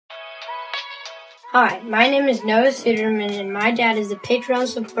Hi, my name is Noah Suderman, and my dad is a Patreon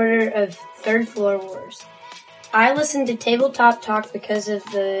supporter of Third Floor Wars. I listen to Tabletop Talk because of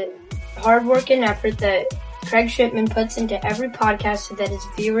the hard work and effort that Craig Shipman puts into every podcast so that his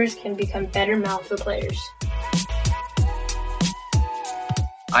viewers can become better Malifaux players.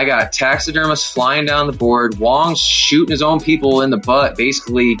 I got taxidermists flying down the board, Wong's shooting his own people in the butt,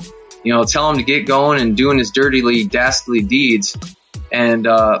 basically, tell him to get going and doing his dirtily, dastardly deeds. And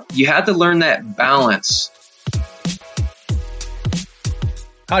you had to learn that balance.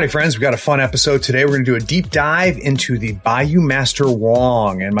 Howdy, friends. We've got a fun episode today. We're going to do a deep dive into the Bayou Master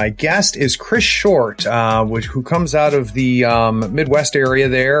Wong. And my guest is Chris Short, who comes out of the Midwest area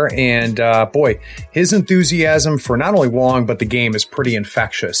there. And boy, his enthusiasm for not only Wong, but the game is pretty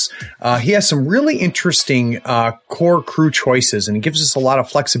infectious. He has some really interesting core crew choices, and he gives us a lot of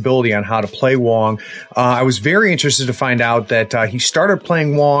flexibility on how to play Wong. I was very interested to find out that he started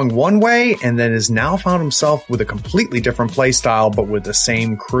playing Wong one way and then has now found himself with a completely different play style, but with the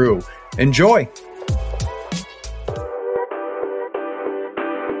same crew. Enjoy.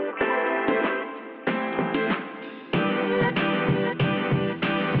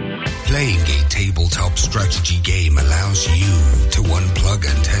 Playing a tabletop strategy game allows you to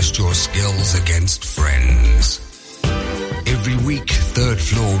unplug and test your skills against friends. Every week, Third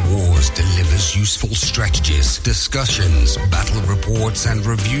Floor Wars delivers useful strategies, discussions, battle reports, and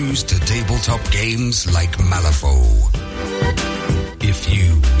reviews to tabletop games like Malifaux. If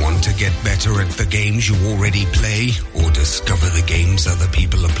you want to get better at the games you already play or discover the games other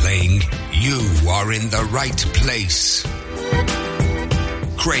people are playing, you are in the right place.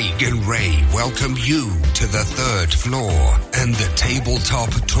 Craig and Ray welcome you to the Third Floor and the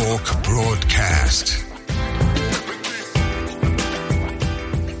Tabletop Talk broadcast.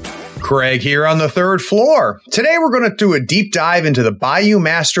 Craig here on the Third Floor. Today we're going to do a deep dive into the Bayou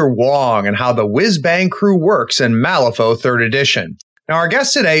Master Wong and how the Whiz Bang crew works in Malifaux 3rd Edition. Now, our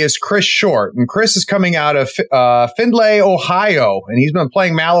guest today is Chris Short, and Chris is coming out of Findlay, Ohio, and he's been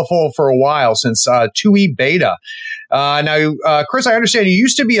playing Malifaux for a while, since 2E Beta. Now, Chris, I understand you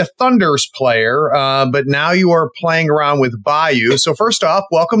used to be a Thunders player, but now you are playing around with Bayou. So first off,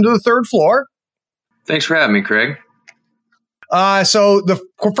 welcome to the Third Floor. Thanks for having me, Craig. So the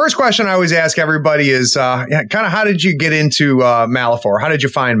first question I always ask everybody is kind of how did you get into Malifaux? How did you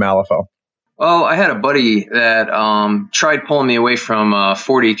find Malifaux? Well, I had a buddy that tried pulling me away from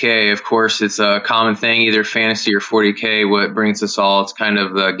 40K. Of course, it's a common thing, either fantasy or 40K. What brings us all, it's kind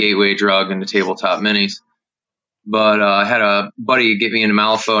of the gateway drug into tabletop minis. But I had a buddy get me into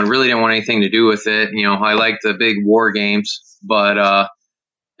Malifaux and really didn't want anything to do with it. I like the big war games, but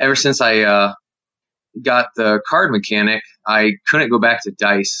ever since I got the card mechanic, I couldn't go back to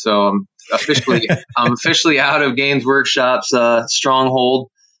dice. So I'm officially out of Games Workshop's stronghold.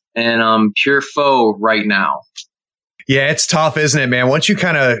 And pure foe right now. Yeah, it's tough, isn't it, man? Once you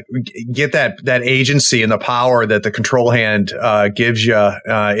kind of get that agency and the power that the control hand gives you,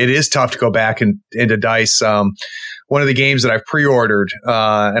 it is tough to go back into dice. One of the games that I've pre-ordered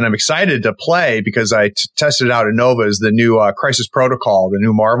and I'm excited to play because I tested it out at Nova is the new Crisis Protocol, the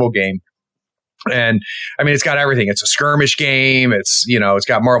new Marvel game. And I mean, it's got everything. It's a skirmish game. It's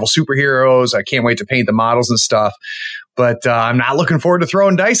got Marvel superheroes. I can't wait to paint the models and stuff. But I'm not looking forward to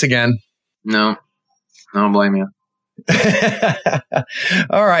throwing dice again. No, I don't blame you.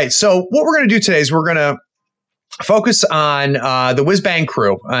 All right. So what we're going to do today is we're going to focus on the Whiz Bang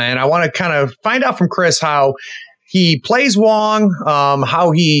crew. And I want to kind of find out from Chris how he plays Wong,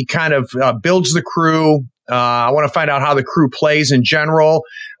 how he kind of builds the crew. I want to find out how the crew plays in general.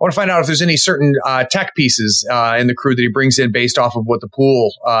 I want to find out if there's any certain tech pieces in the crew that he brings in based off of what the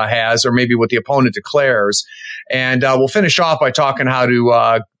pool has or maybe what the opponent declares. And we'll finish off by talking how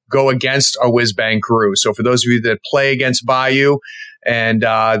to go against a Whiz Bang crew. So for those of you that play against Bayou and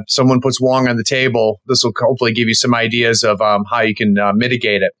someone puts Wong on the table, this will hopefully give you some ideas of how you can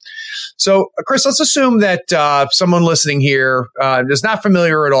mitigate it. So, Chris, let's assume that someone listening here is not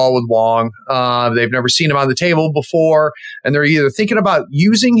familiar at all with Wong. They've never seen him on the table before, and they're either thinking about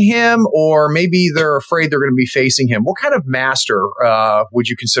using him or maybe they're afraid they're going to be facing him. What kind of master would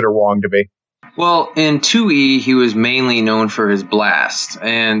you consider Wong to be? Well, in 2E, he was mainly known for his blast,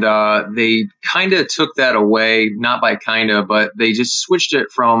 and they kind of took that away, not by kind of, but they just switched it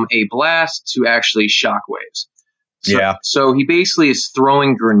from a blast to actually shockwaves. So he basically is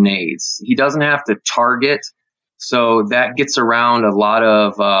throwing grenades. He doesn't have to target, so that gets around a lot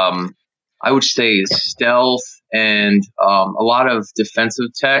of, I would say, stealth and a lot of defensive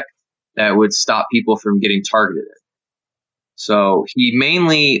tech that would stop people from getting targeted. So he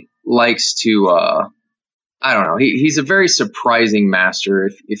mainly likes to I don't know. He's a very surprising master.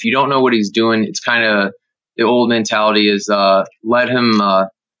 If you don't know what he's doing, it's kind of the old mentality is let him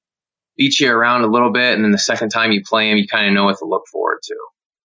beat you around a little bit, and then the second time you play him, you kind of know what to look forward to.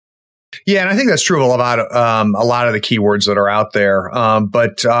 Yeah, and I think that's true of a lot of the keywords that are out there.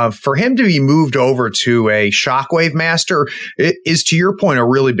 But for him to be moved over to a Shockwave Master is, to your point, a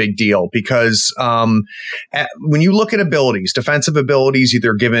really big deal because when you look at abilities, defensive abilities,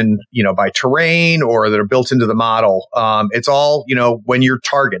 either given by terrain or that are built into the model, it's all when you're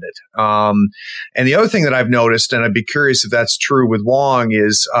targeted. And the other thing that I've noticed, and I'd be curious if that's true with Wong,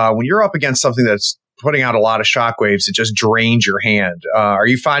 is when you're up against something that's putting out a lot of shockwaves, it just drains your hand. Are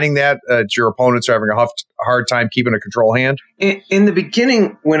you finding that your opponents are having a hard time keeping a control hand? In the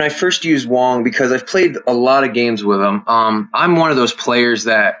beginning, when I first used Wong, because I've played a lot of games with him, I'm one of those players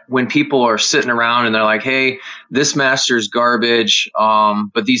that when people are sitting around and they're like, hey, this master's garbage,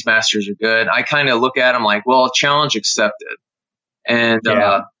 but these masters are good, I kind of look at them like, well, challenge accepted. And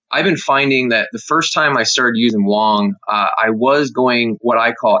I've been finding that the first time I started using Wong, I was going what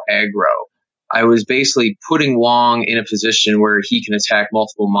I call aggro. I was basically putting Wong in a position where he can attack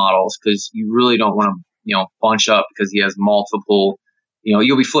multiple models because you really don't want to, bunch up because he has multiple,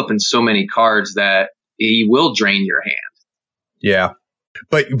 you'll be flipping so many cards that he will drain your hand. Yeah.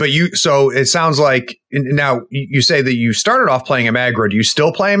 But so it sounds like now you say that you started off playing him aggro. Do you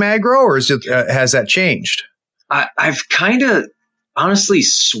still play him aggro, or has that changed? I've kind of honestly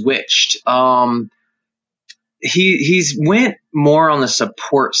switched. He's went more on the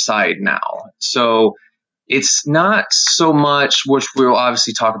support side now. So it's not so much, which we'll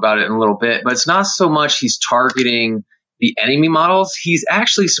obviously talk about it in a little bit, but it's not so much he's targeting the enemy models. He's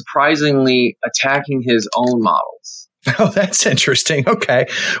actually surprisingly attacking his own models. Oh, that's interesting. Okay.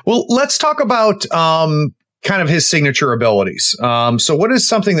 Well, let's talk about kind of his signature abilities. So what is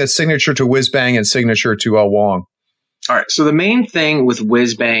something that's signature to Whizbang and signature to Wong? All right. So the main thing with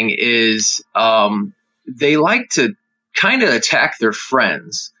Whizbang is they like to kind of attack their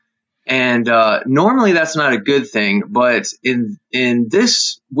friends. And normally that's not a good thing. But in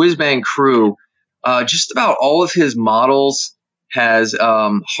this Whizbang crew, just about all of his models has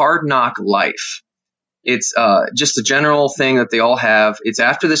Hard Knock Life. It's just a general thing that they all have. It's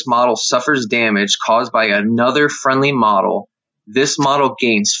after this model suffers damage caused by another friendly model, this model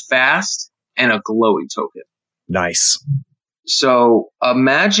gains fast and a glowy token. Nice. So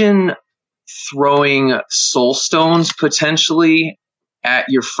imagine throwing soul stones potentially at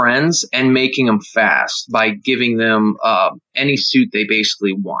your friends and making them fast by giving them any suit they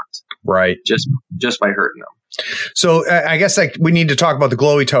basically want. Right. Just by hurting them. So I guess we need to talk about the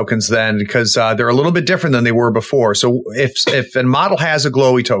glowy tokens then, because they're a little bit different than they were before. So if a model has a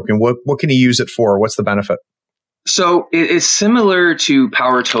glowy token, what can he use it for? What's the benefit? So it's similar to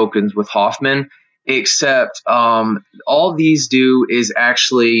power tokens with Hoffman, except all these do is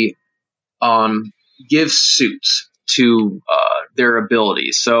actually give suits to their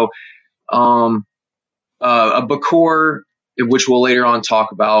abilities. So a Bakor, which we'll later on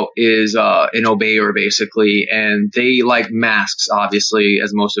talk about, is an obeyer basically, and they like masks, obviously,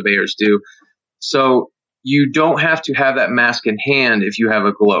 as most obeyers do. So you don't have to have that mask in hand if you have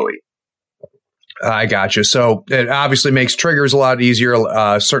a glowy. I got you. So it obviously makes triggers a lot easier,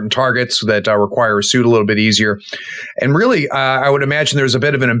 certain targets that require a suit a little bit easier. And really, I would imagine there's a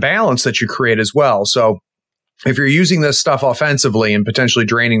bit of an imbalance that you create as well. So if you're using this stuff offensively and potentially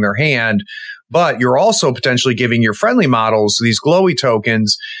draining their hand, but you're also potentially giving your friendly models these glowy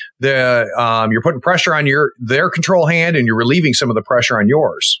tokens, you're putting pressure on their control hand and you're relieving some of the pressure on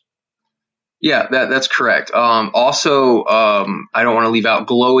yours. Yeah, that's correct. Also, I don't want to leave out,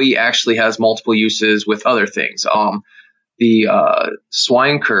 glowy actually has multiple uses with other things. The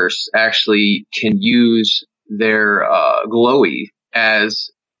Swine Curse actually can use their glowy as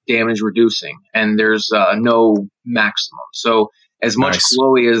damage reducing, and there's no maximum. So as much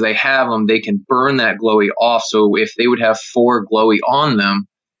glowy as they have them, they can burn that glowy off. So if they would have 4 glowy on them,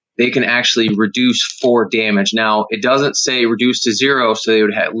 they can actually reduce 4 damage. Now, it doesn't say reduce to 0, so they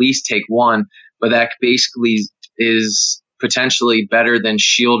would at least take 1, but that basically is potentially better than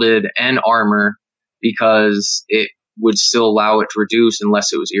shielded and armor because it would still allow it to reduce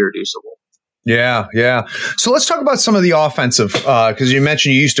unless it was irreducible. Yeah, yeah. So let's talk about some of the offensive, because you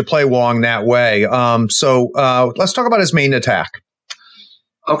mentioned you used to play Wong that way. So let's talk about his main attack.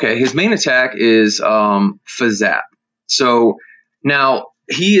 Okay, his main attack is Fazap. So now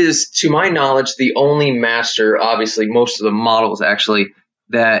he is, to my knowledge, the only master, obviously most of the models actually,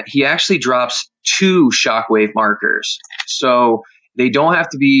 that he actually drops 2 shockwave markers. So they don't have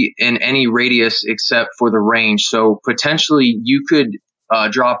to be in any radius except for the range. So potentially you could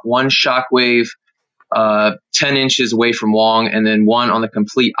drop 1 shockwave 10 inches away from Wong, and then one on the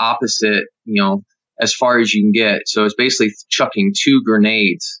complete opposite, as far as you can get. So it's basically chucking 2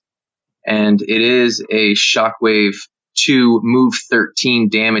 grenades, and it is a Shockwave 2 move 13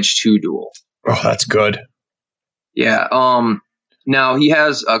 damage 2 duel. Oh, that's good. Yeah. Now he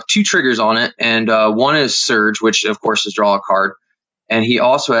has 2 triggers on it, and one is Surge, which of course is draw a card. And he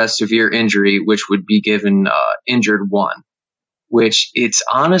also has Severe Injury, which would be given Injured 1, which it's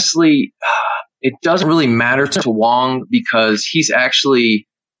honestly, it doesn't really matter to Wong because he's actually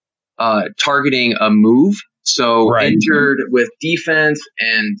targeting a move. So Injured with defense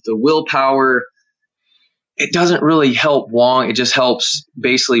and the willpower, it doesn't really help Wong. It just helps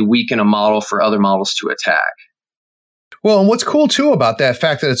basically weaken a model for other models to attack. Well, and what's cool too about that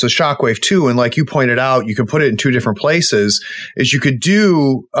fact that it's a Shockwave 2, and like you pointed out, you can put it in 2 different places, is you could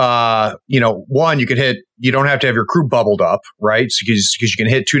do, one, you could hit, you don't have to have your crew bubbled up, right? So because you can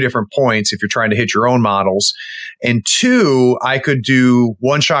hit 2 different points if you're trying to hit your own models. And 2, I could do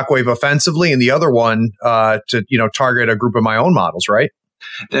one Shockwave offensively and the other one to target a group of my own models, right?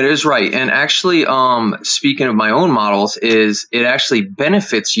 That is right. And actually, speaking of my own models, is it actually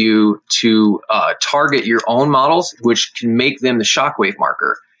benefits you to target your own models, which can make them the Shockwave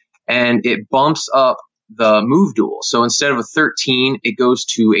marker. And it bumps up the move duel. So instead of a 13, it goes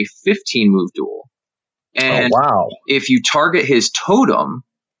to a 15 move duel. And if you target his totem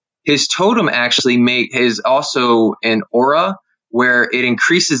actually is also an aura where it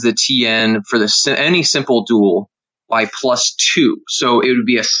increases the TN for any simple duel by +2. So it would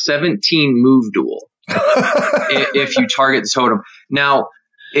be a 17 move duel if you target the totem. Now,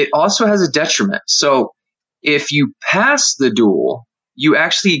 it also has a detriment. So if you pass the duel, you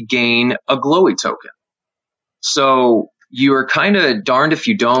actually gain a glowy token. So you are kind of darned if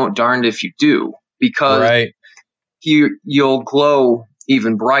you don't, darned if you do, because you'll glow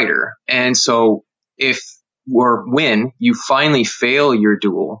even brighter. And so when you finally fail your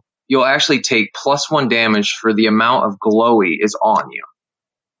duel, you'll actually take +1 damage for the amount of glowy is on you.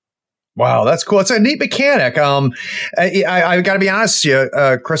 Wow, that's cool. It's a neat mechanic. I got to be honest with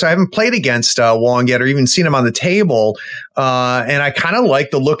you, Chris, I haven't played against Wong yet or even seen him on the table. And I kind of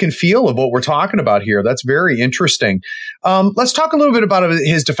like the look and feel of what we're talking about here. That's very interesting. Let's talk a little bit about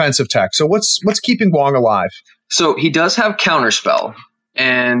his defensive tech. So what's keeping Wong alive? So he does have Counterspell.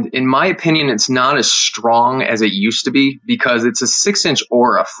 And in my opinion, it's not as strong as it used to be because it's a 6-inch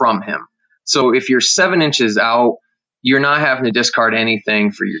aura from him. So if you're 7 inches out, you're not having to discard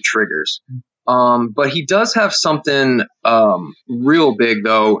anything for your triggers. But he does have something real big,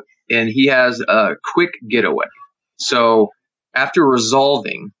 though, and he has a quick getaway. So after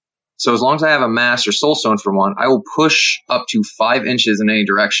resolving, so as long as I have a mass or soulstone for one, I will push up to 5 inches in any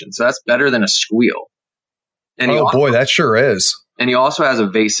direction. So that's better than a squeal. And boy, that sure is. And he also has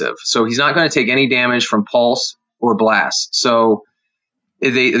evasive. So he's not going to take any damage from pulse or blast. So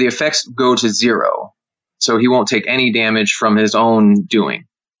the effects go to 0. So he won't take any damage from his own doing.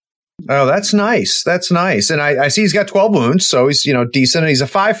 Oh, that's nice. That's nice. And I see he's got 12 wounds, so he's decent. And he's a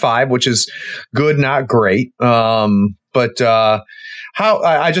 5/5, which is good, not great. But how?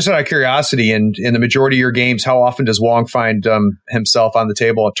 I just out of curiosity, in the majority of your games, how often does Wong find himself on the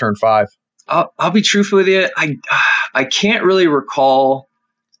table at turn 5? I'll be truthful with you. I can't really recall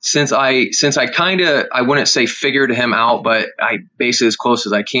since I wouldn't say figured him out, but I basically as close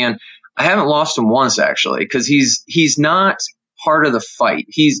as I can. I haven't lost him once actually, because he's not part of the fight.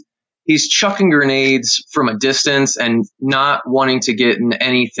 He's chucking grenades from a distance and not wanting to get in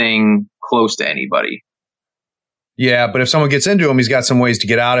anything close to anybody. Yeah, but if someone gets into him, he's got some ways to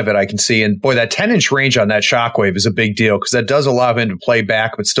get out of it, I can see. And boy, that 10-inch range on that Shockwave is a big deal because that does allow him to play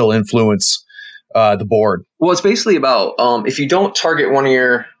back but still influence the board. Well, it's basically about if you don't target one of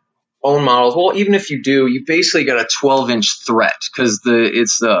your own models, well, even if you do, you basically got a 12-inch threat because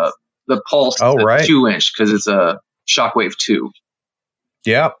it's the pulse is 2-inch because it's a Shockwave 2.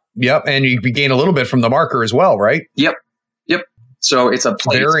 Yep. And you gain a little bit from the marker as well, right? Yep. So it's a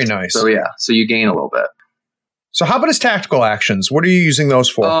plate. Very nice. So yeah, so you gain a little bit. So how about his tactical actions? What are you using those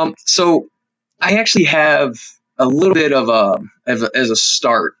for? So I actually have a little bit as a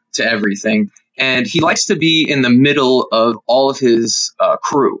start to everything. And he likes to be in the middle of all of his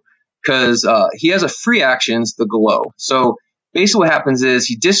crew because he has a free actions, the glow. So basically what happens is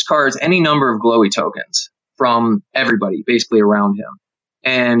he discards any number of glowy tokens from everybody basically around him.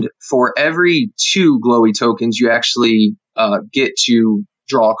 And for every 2 glowy tokens, you actually get to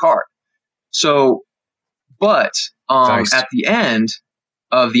draw a card. So, but at the end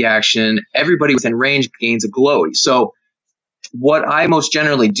of the action, everybody within range gains a glowy. So what I most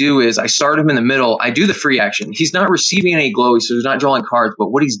generally do is I start him in the middle. I do the free action. He's not receiving any glowy, so he's not drawing cards. But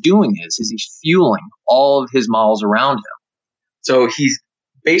what he's doing is he's fueling all of his models around him. So he's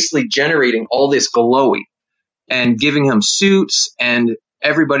basically generating all this glowy and giving him suits and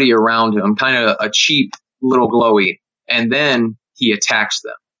everybody around him, kind of a cheap little glowy. And then he attacks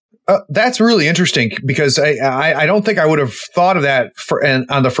them. That's really interesting because I don't think I would have thought of that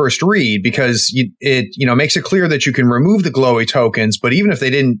on the first read, because it makes it clear that you can remove the glowy tokens, but even if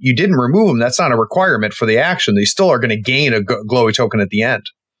you didn't remove them, that's not a requirement for the action. They still are going to gain a glowy token at the end.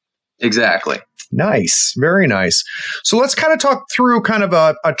 Exactly. Nice. Very nice. So let's kind of talk through kind of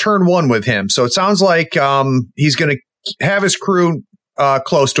a turn one with him. So it sounds like he's going to have his crew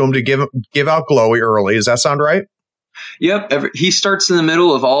close to him to give out glowy early. Does that sound right? Yep. He starts in the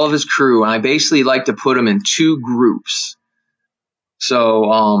middle of all of his crew, and I basically like to put him in two groups.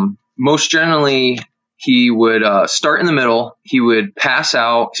 So most generally, he would start in the middle. He would pass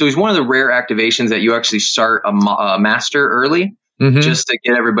out. So he's one of the rare activations that you actually start a master early, just to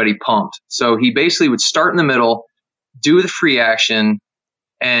get everybody pumped. So he basically would start in the middle, do the free action,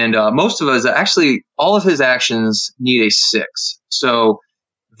 and most of us, actually, all of his actions need a 6. So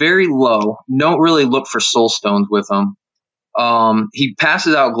very low. Don't really look for soul stones with him. He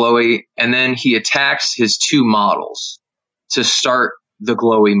passes out glowy, and then he attacks his 2 models to start the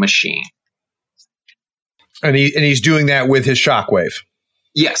glowy machine. And he's doing that with his shockwave.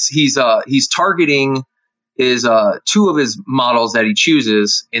 Yes, he's targeting his 2 of his models that he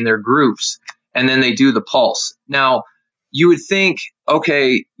chooses in their groups, and then they do the pulse. Now, you would think,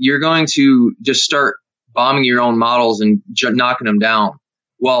 okay, you're going to just start bombing your own models and knocking them down.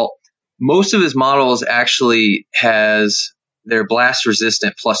 Well, most of his models actually has their blast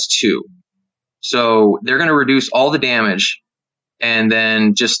resistant +2. So they're going to reduce all the damage and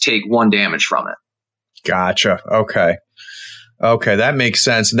then just take 1 damage from it. Gotcha. Okay, that makes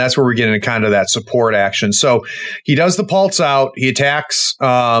sense. And that's where we get into kind of that support action. So he does the pulse out. He attacks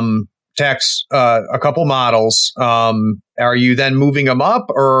a couple models. Are you then moving him up,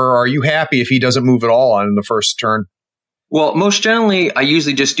 or are you happy if he doesn't move at all on the first turn? Well, most generally, I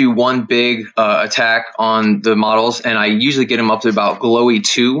usually just do one big attack on the models, and I usually get them up to about glowy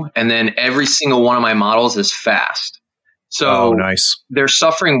 2, and then every single one of my models is fast. So nice. They're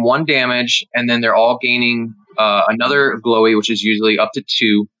suffering 1 damage, and then they're all gaining another glowy, which is usually up to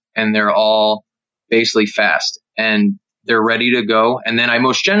 2, and they're all basically fast, and they're ready to go. And then I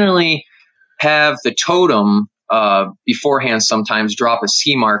most generally have the totem beforehand sometimes drop a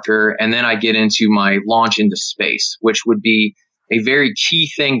ski marker, and then I get into my launch into space, which would be a very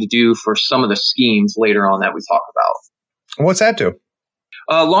key thing to do for some of the schemes later on that we talk about. What's that do?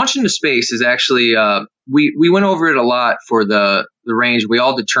 Launch into space is actually, we went over it a lot for the range. We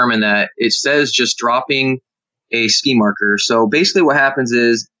all determined that it says just dropping a ski marker. So basically what happens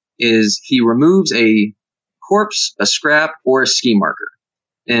is he removes a corpse, a scrap, or a ski marker.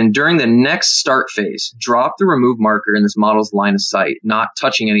 And during the next start phase, drop the remove marker in this model's line of sight, not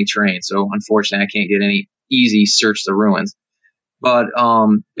touching any terrain. So unfortunately, I can't get any easy search the ruins. But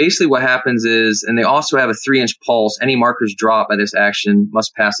basically what happens is, and they also have a 3-inch pulse, any markers dropped by this action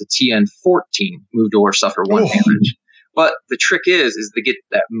must pass a TN 14, moved or suffer 1 damage. But the trick is to get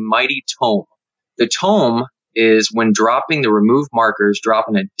that mighty tome. The tome is when dropping the remove markers, drop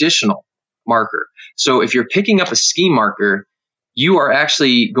an additional marker. So if you're picking up a ski marker, you are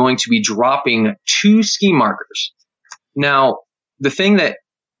actually going to be dropping 2 ski markers. Now, the thing that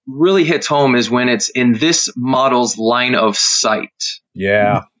really hits home is when it's in this model's line of sight.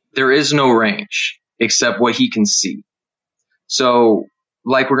 Yeah. There is no range except what he can see. So,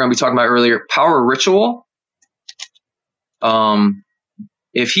 like we're going to be talking about earlier, Power Ritual,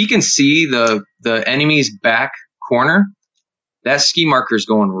 if he can see the enemy's back corner, that ski marker is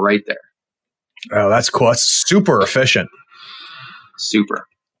going right there. Oh, that's cool. That's super efficient. Super.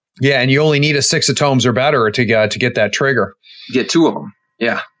 Yeah, and you only need a 6 of tomes or better to get that trigger. Get 2 of them.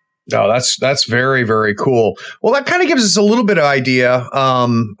 Yeah. Oh, that's very, very cool. Well, that kind of gives us a little bit of idea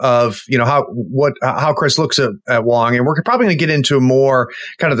of how Chris looks at Wong, and we're probably going to get into more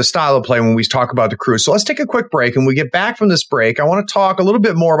kind of the style of play when we talk about the crew. So let's take a quick break, and when we get back from this break, I want to talk a little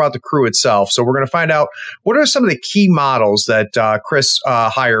bit more about the crew itself. So we're going to find out what are some of the key models that Chris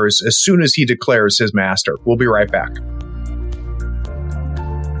hires as soon as he declares his master. We'll be right back.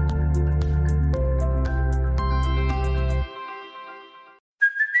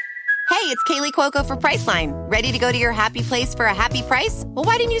 Hey, it's Kaylee Cuoco for Priceline. Ready to go to your happy place for a happy price? Well,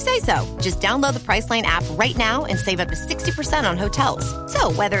 why didn't you say so? Just download the Priceline app right now and save up to 60% on hotels.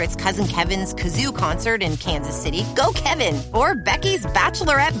 So whether it's Cousin Kevin's Kazoo Concert in Kansas City, go Kevin, or Becky's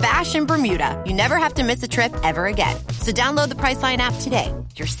Bachelorette Bash in Bermuda, you never have to miss a trip ever again. So download the Priceline app today.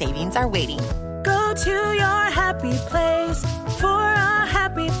 Your savings are waiting. Go to your happy place for a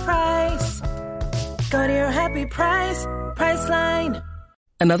happy price. Go to your happy price, Priceline.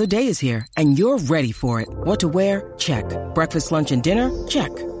 Another day is here, and you're ready for it. What to wear? Check. Breakfast, lunch, and dinner? Check.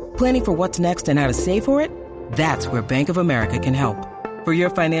 Planning for what's next and how to save for it? That's where Bank of America can help. For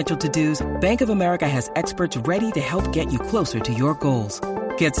your financial to-dos, Bank of America has experts ready to help get you closer to your goals.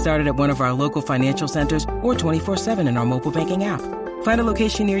 Get started at one of our local financial centers or 24/7 in our mobile banking app. Find a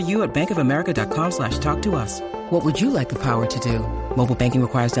location near you at bankofamerica.com/talktous. What would you like the power to do? Mobile banking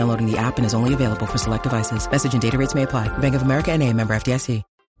requires downloading the app and is only available for select devices. Message and data rates may apply. Bank of America NA, member FDIC.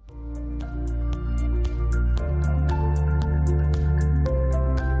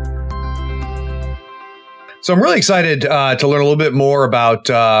 So I'm really excited to learn a little bit more about,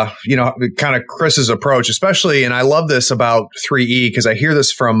 kind of Chris's approach, especially, and I love this about 3E because I hear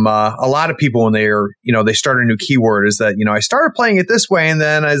this from a lot of people when they start a new keyword is that, I started playing it this way. And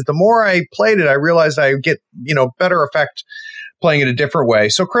then as the more I played it, I realized I get, better effect playing it a different way.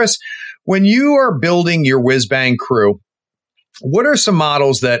 So Chris, when you are building your whiz bang crew, what are some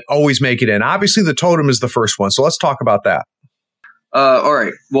models that always make it in? Obviously the totem is the first one. So let's talk about that. All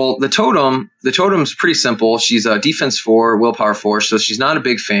right. Well, the totem's pretty simple. She's a defense 4, willpower 4, so she's not a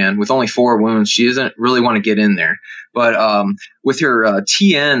big fan. With only 4 wounds, she doesn't really want to get in there. But with her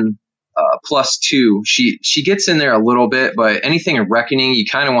TN +2, she gets in there a little bit. But anything in Reckoning, you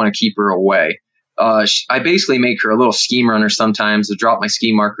kind of want to keep her away. I basically make her a little scheme runner sometimes to drop my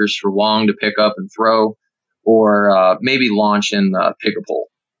scheme markers for Wong to pick up and throw, or maybe launch and pick a pole.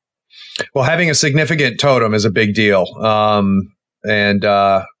 Well, having a significant totem is a big deal. And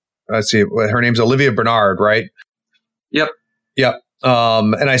let's see, her name's Olivia Bernard, right? Yep.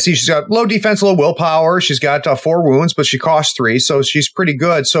 And I see she's got low defense, low willpower. She's got 4 wounds, but she costs 3, so she's pretty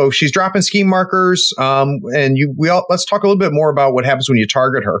good. So she's dropping scheme markers. Let's talk a little bit more about what happens when you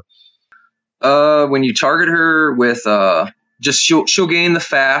target her. When you target her with she'll gain the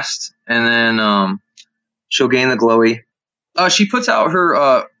fast, and then she'll gain the glowy. She puts out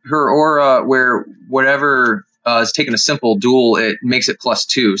her aura where whatever is taking a simple duel, it makes it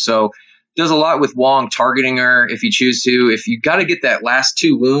 +2. So does a lot with Wong targeting her if you choose to. If you got to get that last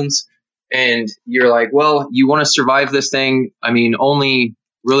 2 wounds and you're like, well, you want to survive this thing. I mean, only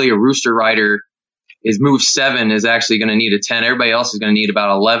really a Rooster Rider is move 7 is actually going to need a 10. Everybody else is going to need about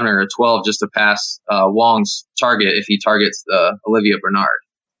 11 or a 12 just to pass Wong's target if he targets Olivia Bernard.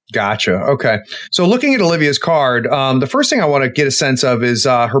 Gotcha. Okay. So looking at Olivia's card, the first thing I want to get a sense of is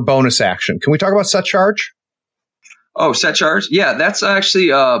her bonus action. Can we talk about set charge? Oh, set charge? Yeah, that's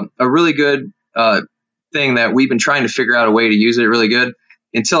actually a really good thing that we've been trying to figure out a way to use it really good.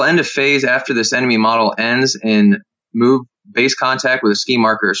 Until end of phase, after this enemy model ends in move base contact with a scheme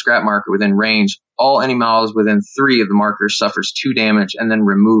marker or scrap marker within range, all enemy models within 3 of the markers suffers 2 damage and then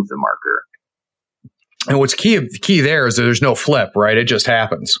remove the marker. And what's key there is that there's no flip, right? It just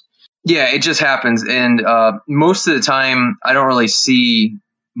happens. Yeah, it just happens. And most of the time, I don't really see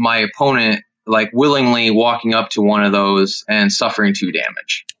my opponent like willingly walking up to one of those and suffering 2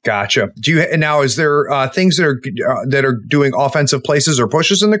 damage. Gotcha. Is there things that are doing offensive places or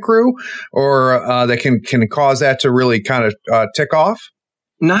pushes in the crew, or that can cause that to really kind of tick off?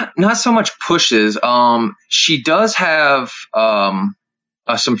 Not so much pushes. She does have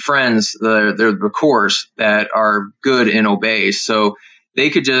some friends, they're the Bakors, that are good in obeys. So they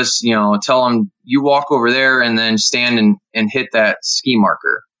could just, tell them, you walk over there and then stand and hit that ski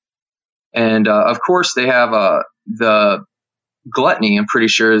marker. And, of course, they have the Gluttony, I'm pretty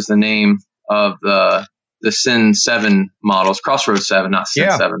sure is the name of the Sin 7 models, Crossroads 7, not Sin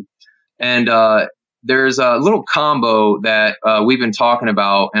 7. And there's a little combo that we've been talking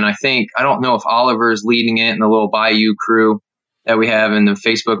about. And I don't know if Oliver's leading it in the little Bayou crew that we have in the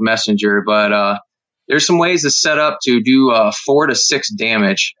Facebook Messenger, but there's some ways to set up to do 4 to 6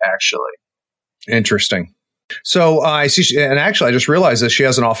 damage, actually. Interesting. So I see, and actually I just realized that she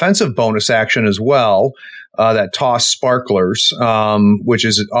has an offensive bonus action as well, that Toss Sparklers, which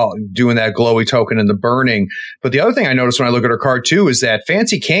is doing that glowy token and the burning. But the other thing I noticed when I look at her card too is that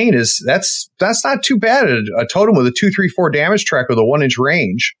Fancy Cane that's not too bad. A totem with a 2/3/4 damage track with a 1-inch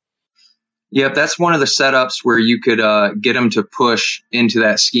range. Yep, that's one of the setups where you could get them to push into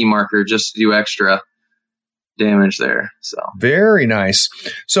that ski marker just to do extra damage there. So very nice.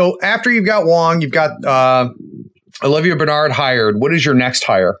 So after you've got Wong, you've got Olivia Bernard hired. What is your next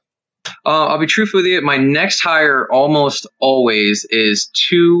hire? I'll be truthful with you. My next hire almost always is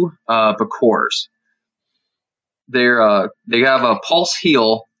 2 Bakors. They have a pulse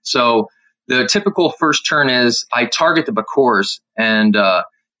heal. So the typical first turn is I target the Bakors, and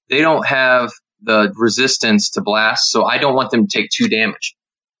they don't have the resistance to blast, so I don't want them to take 2 damage.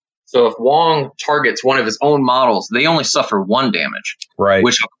 So if Wong targets one of his own models, they only suffer 1 damage, right?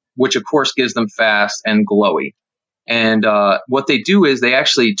 Which of course gives them fast and glowy. And what they do is they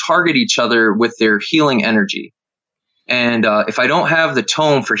actually target each other with their healing energy. And if I don't have the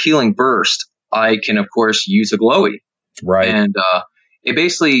tome for healing burst, I can of course use a glowy. Right. And it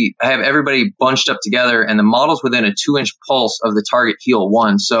basically I have everybody bunched up together, and the model's within a 2-inch pulse of the target heal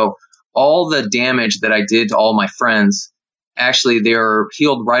 1. So all the damage that I did to all my friends, actually they're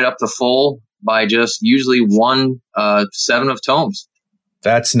healed right up to full by just usually 1 7 of tomes.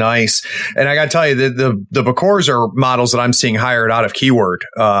 That's nice. And I got to tell you, the Bakors are models that I'm seeing hired out of Keyword,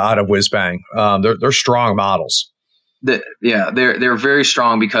 out of Whizbang. They're strong models. They're very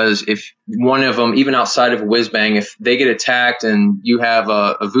strong, because if one of them, even outside of Whizbang, if they get attacked and you have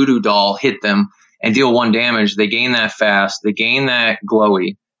a voodoo doll hit them and deal 1 damage, they gain that fast, they gain that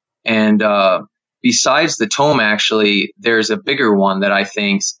glowy. And besides the tome, actually, there's a bigger one that I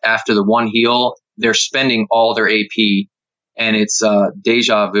think after the 1 heal, they're spending all their AP, and it's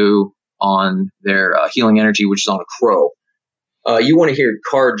Deja Vu on their healing energy, which is on a crow. You want to hear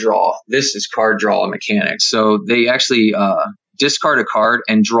card draw. This is card draw mechanics. So they actually discard a card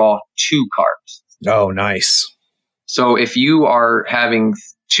and draw 2 cards. Oh, nice. So if you are having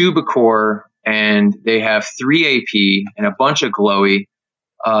 2 Bakor and they have 3 AP and a bunch of glowy,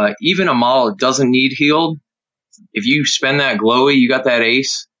 even a model that doesn't need healed, if you spend that glowy, you got that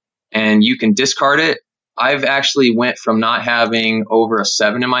ace, and you can discard it. I've actually went from not having over a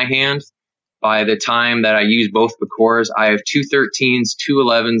 7 in my hand. By the time that I use both Bakors, I have 2 13s, 2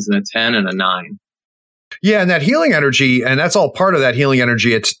 11s, and a 10 and a 9. Yeah, and that healing energy, and that's all part of that healing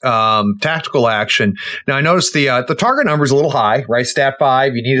energy. It's tactical action. Now, I noticed the target number is a little high, right? Stat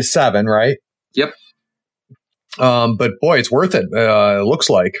 5, you need a 7, right? Yep. But boy, it's worth it. It looks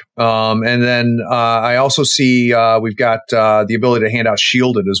like. And then I also see we've got the ability to hand out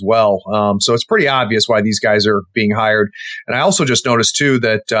shielded as well. So it's pretty obvious why these guys are being hired. And I also just noticed too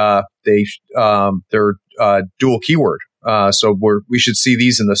that they're dual keyword. So we should see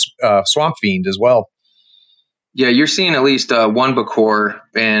these in the Swamp Fiend as well. Yeah, you're seeing at least 1 Bakor,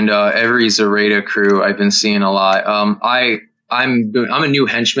 and every Zoraida crew I've been seeing a lot. I'm a new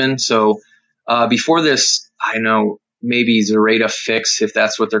henchman, so before this, I know maybe Zoraida fix, if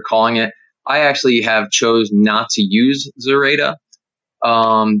that's what they're calling it. I actually have chose not to use Zoraida. We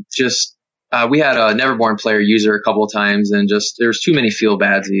had a Neverborn player use her a couple of times, and just there's too many feel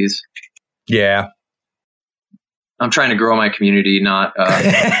badsies. Yeah. I'm trying to grow my community, not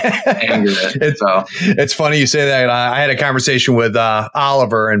anger it. So it's funny you say that. I had a conversation with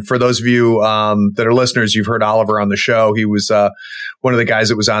Oliver, and for those of you that are listeners, you've heard Oliver on the show. He was one of the guys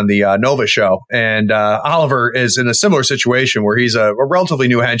that was on the Nova show, and Oliver is in a similar situation where he's a relatively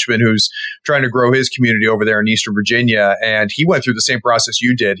new henchman who's trying to grow his community over there in Eastern Virginia, and he went through the same process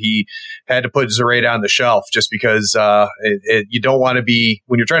you did. He had to put Zoraida on the shelf just because you don't want to be,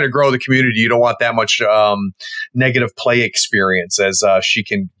 when you're trying to grow the community, you don't want that much negative play experience as she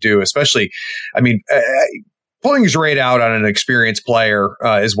can do, especially, I mean, pulling Zoraida out on an experienced player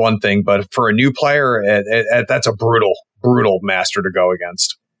is one thing, but for a new player, that's a brutal master to go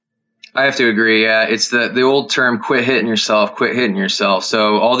against. I have to agree. Yeah, it's the old term, quit hitting yourself.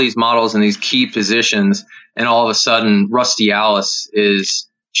 So all these models in these key positions, and all of a sudden Rusty Alice is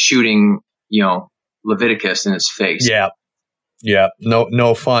shooting, Leviticus in his face. Yeah,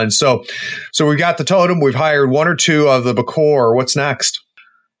 no fun. So we got the totem. We've hired 1 or 2 of the Bakor. What's next?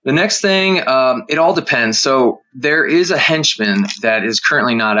 The next thing, it all depends. So there is a henchman that is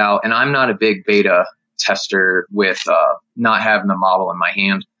currently not out, and I'm not a big beta tester with not having the model in my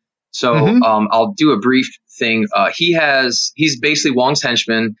hand. So I'll do a brief thing. He's basically Wong's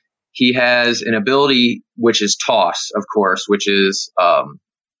henchman. He has an ability which is toss, of course, which is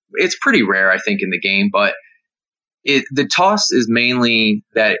it's pretty rare, I think, in the game, but the toss is mainly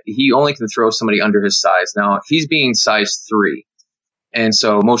that he only can throw somebody under his size. Now, he's being size 3. And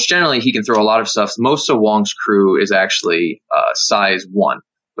so most generally, he can throw a lot of stuff. Most of Wong's crew is actually size 1.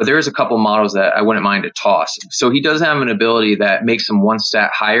 But there is a couple models that I wouldn't mind to toss. So he does have an ability that makes him 1 stat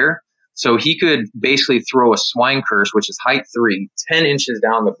higher. So he could basically throw a Swine Curse, which is height 3, 10 inches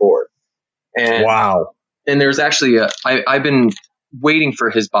down the board. And, wow. And there's actually I've been waiting for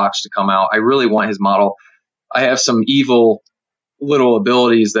his box to come out. I really want his model. I have some evil little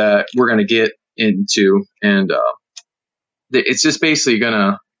abilities that we're going to get into, and it's just basically going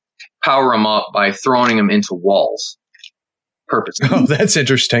to power them up by throwing them into walls. Purposely. Oh, that's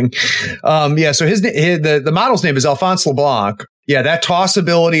interesting. Yeah. So the model's name is Alphonse LeBlanc. Yeah, that toss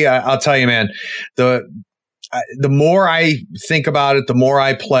ability. I'll tell you, man. The more I think about it, the more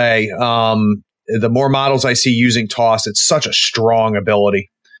I play. The more models I see using toss. It's such a strong ability.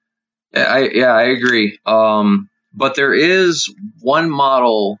 I agree. But there is one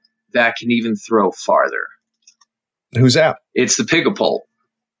model that can even throw farther. Who's that? It's the Pigapult.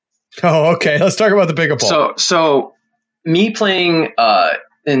 Oh, okay. Let's talk about the Pigapult. So me playing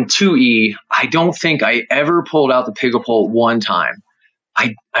in 2E, I don't think I ever pulled out the Pigapult one time.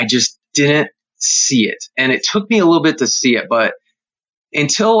 I just didn't see it. And it took me a little bit to see it, but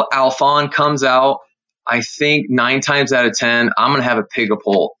until Alphon comes out, I think 9 times out of 10, I'm going to have a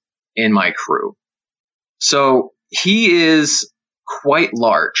Pigapult in my crew. So he is quite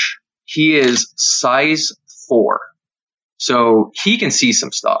large. He is size 4. So he can see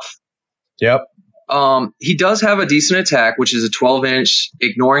some stuff. Yep. He does have a decent attack, which is a 12-inch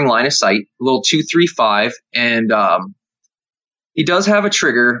ignoring line of sight, a little 2-3-5. And he does have a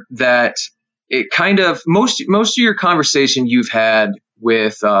trigger that it kind of, most of your conversation you've had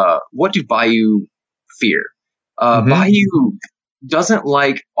with what do Bayou fear? Bayou doesn't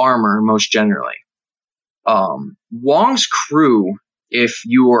like armor most generally. Wong's crew, if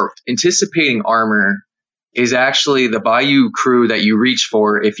you're anticipating armor, is actually the Bayou crew that you reach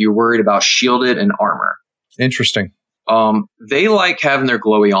for if you're worried about shielded and armor. Interesting. They like having their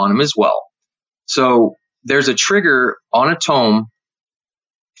glowy on them as well. So there's a trigger on a tome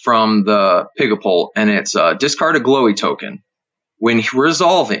from the Pigapult, and it's discard a glowy token. When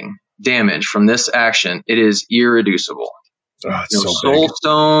resolving damage from this action, it is irreducible. Oh, no soul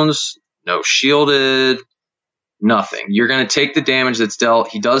stones, no shielded, nothing. You're going to take the damage that's dealt.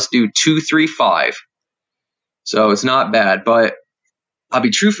 He does do 2-3-5. So it's not bad, but I'll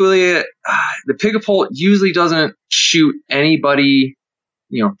be truthfully, the Pigapult usually doesn't shoot anybody,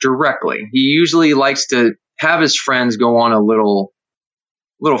 directly. He usually likes to have his friends go on a little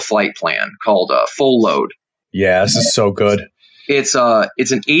flight plan called full load. Yeah, this is so good. It's an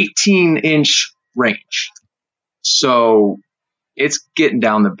 18-inch range, so it's getting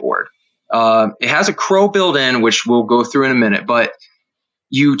down the board. It has a crow built in, which we'll go through in a minute, but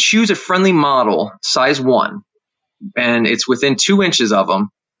you choose a friendly model, size 1, and it's within 2 inches of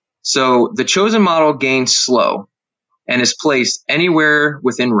them. So the chosen model gains slow and is placed anywhere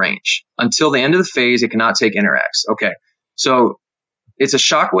within range. Until the end of the phase, it cannot take interacts. Okay, so it's a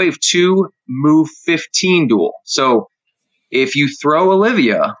Shockwave 2 move 15 duel. So if you throw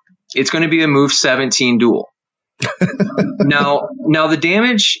Olivia, it's going to be a move 17 duel. Now the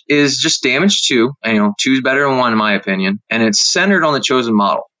damage is just damage 2. 2 is better than 1 in my opinion, and it's centered on the chosen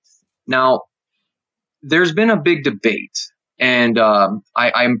model. Now, there's been a big debate, and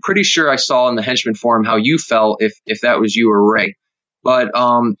I'm pretty sure I saw in the Henchman forum how you felt if that was you or Ray. But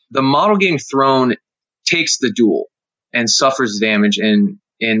the model getting thrown takes the duel and suffers damage in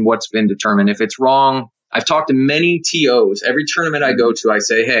what's been determined. If it's wrong, I've talked to many TOs. Every tournament I go to, I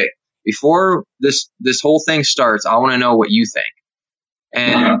say, hey, before this whole thing starts, I want to know what you think.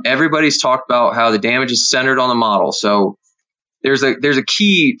 And everybody's talked about how the damage is centered on the model. So there's a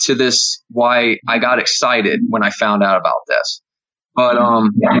key to this, why I got excited when I found out about this. But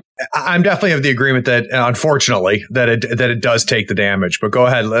I'm definitely of the agreement that, unfortunately, that it does take the damage. But go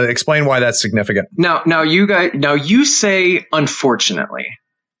ahead, explain why that's significant. Now you say unfortunately.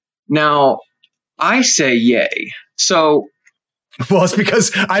 Now I say yay. So. Well, it's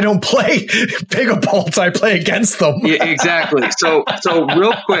because I don't play Pigapults. I play against them. Yeah, exactly. So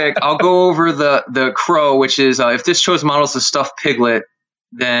real quick, I'll go over the crow, which is if this chosen model is a stuffed piglet,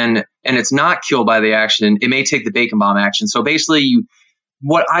 then and it's not killed by the action, it may take the bacon bomb action. So basically,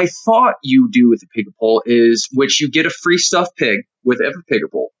 what I thought you do with the Pigapult is, which you get a free stuffed pig with every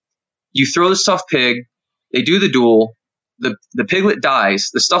Pigapult. You throw the stuffed pig, they do the duel, the piglet dies,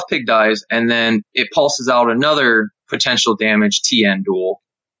 the stuffed pig dies, and then it pulses out another potential damage TN duel,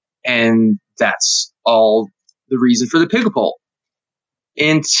 and that's all the reason for the Pigapult.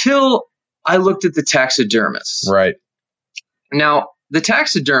 Until I looked at the taxidermists. Right. Now, the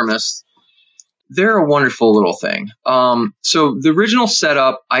taxidermists, they're a wonderful little thing. So the original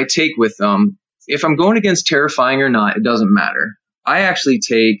setup I take with them, if I'm going against Terrifying or not, it doesn't matter. I actually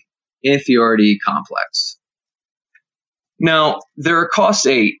take Inferiority Complex. Now, they're a cost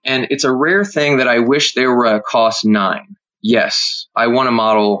 8, and it's a rare thing that I wish they were a cost 9. Yes, I want a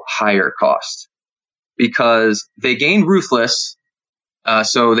model higher cost because they gain Ruthless,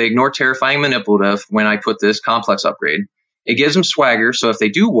 so they ignore Terrifying Manipulative when I put this complex upgrade. It gives them Swagger, so if they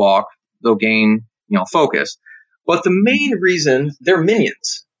do walk, they'll gain, Focus. But the main reason, they're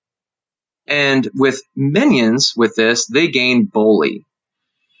minions. And with minions, with this, they gain Bully.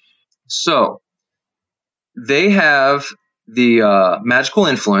 So they have the magical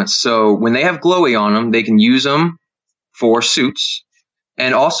influence. So when they have Glowy on them, they can use them for suits.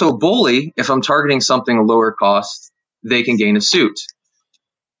 And also Bully, if I'm targeting something lower cost, they can gain a suit.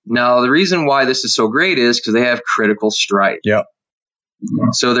 Now, the reason why this is so great is because they have critical strike. Yep.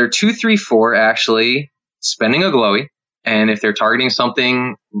 So they're 2, 3, 4 actually spending a Glowy. And if they're targeting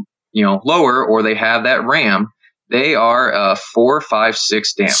something, lower, or they have that ram, they are 4, 5,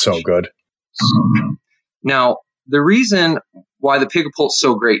 6 damage. So good. Now, the reason why the Pigapult's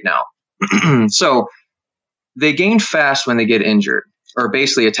so great now. So they gain fast when they get injured, or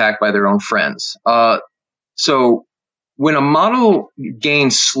basically attacked by their own friends. So when a model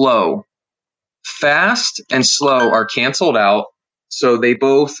gains slow, fast and slow are canceled out, so they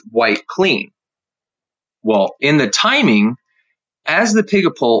both wipe clean. Well, in the timing, as the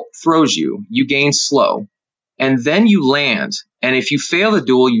Pigapult throws you, you gain slow, and then you land, and if you fail the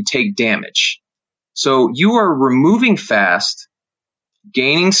duel, you take damage. So you are removing fast,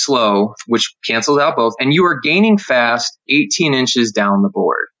 gaining slow, which cancels out both, and you are gaining fast 18 inches down the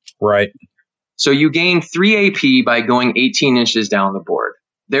board. Right. So you gain 3 AP by going 18 inches down the board.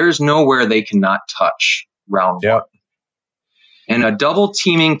 There's nowhere they cannot touch round one. And a double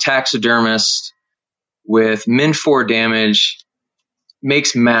teaming taxidermist with min 4 damage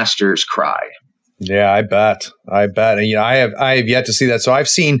makes masters cry. Yeah, I bet. And, I have yet to see that. So I've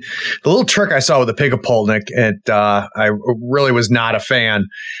seen the little trick I saw with the Pigapult, Nick, and I really was not a fan,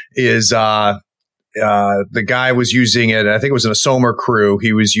 is the guy was using it. I think it was in a Somer crew.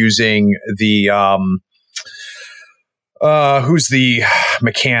 He was using the who's the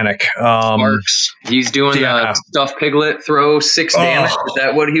mechanic? Sparks. He's doing the stuffed piglet throw 6 damage. Is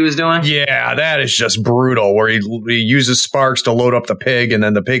that what he was doing? Yeah, that is just brutal. Where he uses Sparks to load up the pig, and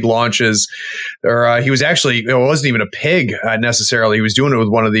then the pig launches. Or he was actually, it wasn't even a pig necessarily. He was doing it with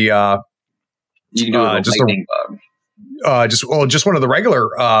one of the you can do it with a lightning bug. Just one of the regular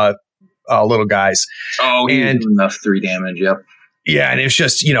little guys. Oh, he was doing enough 3 damage. Yep. Yeah, and it's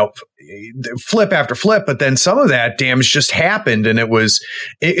just, flip after flip, but then some of that damage just happened, and it was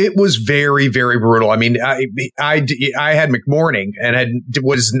very, very brutal. I mean, I had McMorning and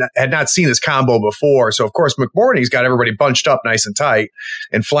had not seen this combo before, so of course McMorning's got everybody bunched up nice and tight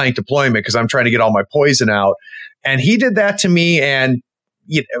in flank deployment because I'm trying to get all my poison out, and he did that to me and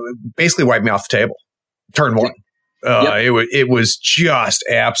basically wiped me off the table. Turn 1. It was just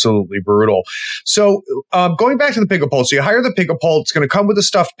absolutely brutal. So going back to the Pigapult, so you hire the Pigapult. It's going to come with a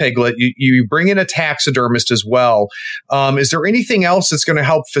stuffed piglet. You bring in a taxidermist as well. Is there anything else that's going to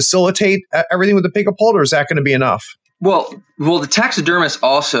help facilitate everything with the Pigapult, or is that going to be enough? Well, the taxidermists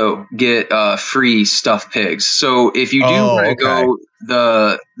also get free stuffed pigs. So if you do go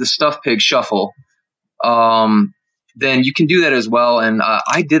the stuffed pig shuffle, then you can do that as well. And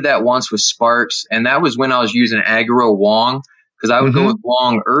I did that once with Sparks, and that was when I was using aggro Wong, because I would go with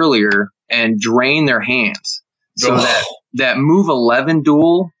Wong earlier and drain their hands. So that move 11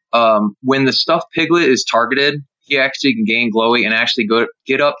 duel, when the stuffed piglet is targeted, he actually can gain Glowy and actually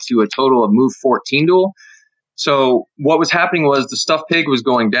get up to a total of move 14 duel. So what was happening was the stuffed pig was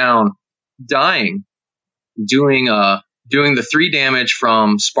going down, dying, doing the 3 damage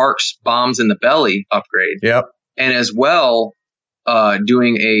from Sparks bombs in the belly upgrade. Yep. And as well,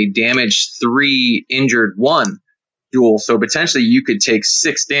 doing a damage 3 injured 1 duel. So potentially you could take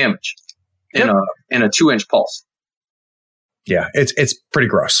 6 damage in a 2-inch pulse. Yeah, it's pretty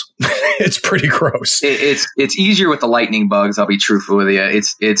gross. It's pretty gross. It's easier with the lightning bugs. I'll be truthful with you.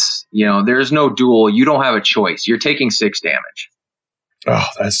 It's there's no duel. You don't have a choice. You're taking 6 damage. Oh,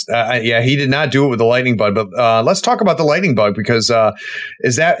 that's he did not do it with the lightning bug, but let's talk about the lightning bug, because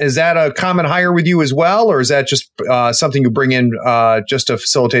is that a common hire with you as well, or is that just something you bring in just to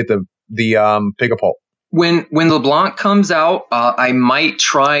facilitate the Pigapult? When LeBlanc comes out, I might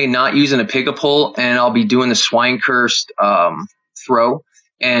try not using a Pigapult, and I'll be doing the Swine Cursed throw,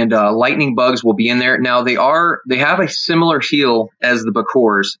 and lightning bugs will be in there. Now they have a similar heal as the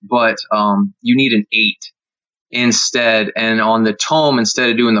Bakors, but you need an 8. Instead, and on the tome, instead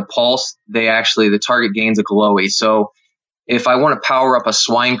of doing the pulse, the target gains a Glowy. So if I want to power up a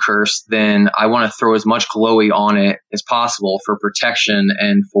Swine Curse, then I want to throw as much Glowy on it as possible for protection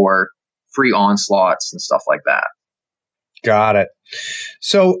and for free onslaughts and stuff like that. Got it.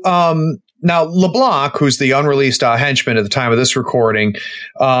 So now LeBlanc, who's the unreleased henchman at the time of this recording,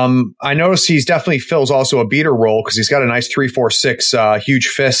 I noticed he's definitely fills also a beater role because he's got a nice 3-4-6 huge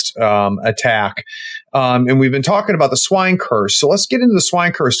fist attack. And we've been talking about the Swine Curse. So let's get into the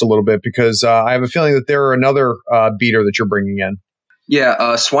Swine Curse a little bit, because I have a feeling that they're another beater that you're bringing in.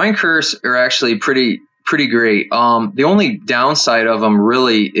 Yeah, Swine Curse are actually pretty great. The only downside of them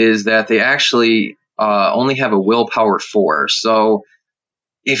really is that they actually only have a willpower 4. So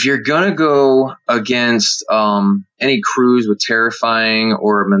if you're gonna go against any crews with terrifying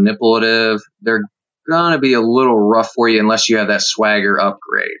or manipulative, they're gonna be a little rough for you unless you have that swagger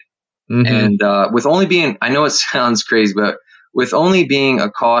upgrade. And with only being, I know it sounds crazy, but with only being a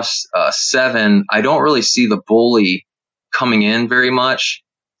cost 7, I don't really see the bully coming in very much.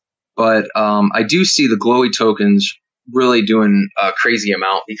 But I do see the glowy tokens really doing a crazy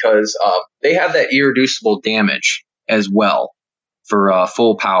amount because they have that irreducible damage as well for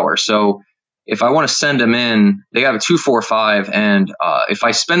full power. So if I want to send them in, they have a 2/4/5, and if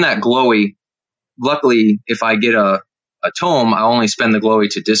I spend that glowy, luckily if I get a tome, I only spend the glowy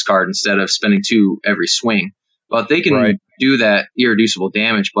to discard instead of spending 2 every swing. But they can do that irreducible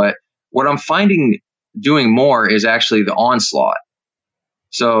damage. But what I'm finding doing more is actually the onslaught.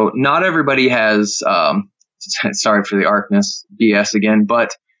 So not everybody has, sorry for the Arcness BS again,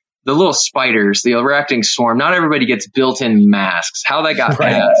 but the little spiders, the Eracting Swarm, not everybody gets built-in masks. How that got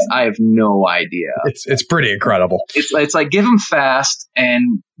passed, I have no idea. It's pretty incredible. It's like give them fast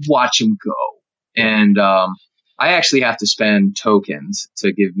and watch them go. And I actually have to spend tokens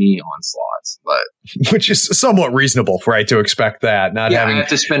to give me onslaughts, but which is somewhat reasonable, right? To expect that, not having I have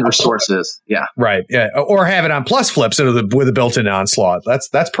to spend resources. Yeah, right. Yeah, or have it on plus flips with a built-in onslaught.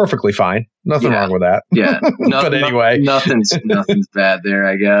 That's perfectly fine. Nothing wrong with that. Yeah, but anyway, nothing's bad there,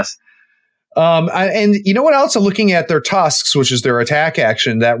 I guess. And you know what else? I'm looking at their tusks, which is their attack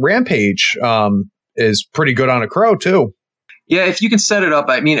action. That rampage is pretty good on a crow too. Yeah, if you can set it up,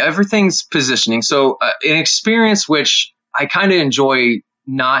 I mean, everything's positioning. So an experience which I kind of enjoy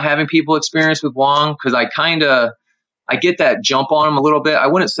not having people experience with Wong, because I get that jump on them a little bit. I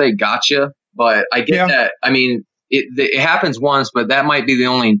wouldn't say gotcha, but I get that. I mean, it happens once, but that might be the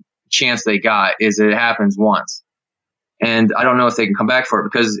only chance they got is it happens once. And I don't know if they can come back for it,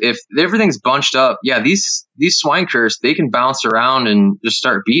 because if everything's bunched up, these Swine Curse, they can bounce around and just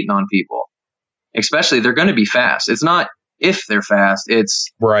start beating on people. Especially, they're going to be fast. It's not if they're fast, it's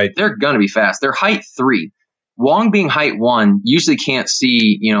they're going to be fast. They're height 3. Wong being height 1 usually can't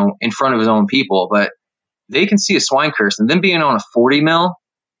see, in front of his own people, but they can see a Swine Curse, and then being on a 40 mil,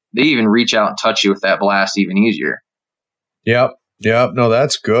 they even reach out and touch you with that blast even easier. Yep. No,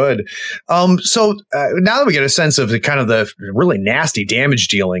 that's good. So now that we get a sense of the really nasty damage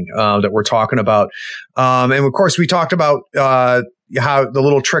dealing that we're talking about, and of course we talked about how the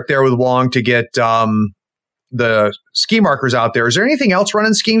little trick there with Wong to get the ski markers out there. Is there anything else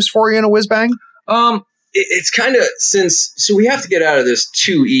running schemes for you in a whiz bang? It's kind of so we have to get out of this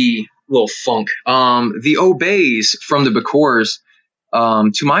 2E little funk. The obeys from the Bakors,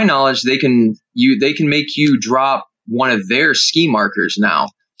 to my knowledge, they can make you drop one of their ski markers now.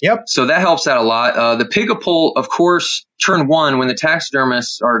 Yep. So that helps out a lot. The Pigapult, of course, turn 1 when the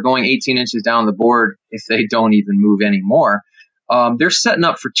taxidermists are going 18 inches down the board, if they don't even move anymore, they're setting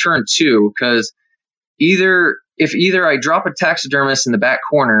up for turn 2, because either I drop a taxidermist in the back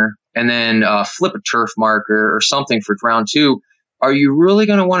corner and then flip a turf marker or something for round 2, are you really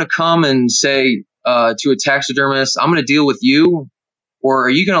going to want to come and say to a taxidermist, I'm going to deal with you? Or are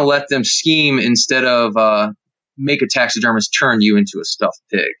you going to let them scheme instead of make a taxidermist turn you into a stuffed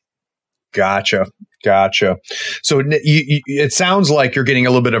pig? Gotcha. So it sounds like you're getting a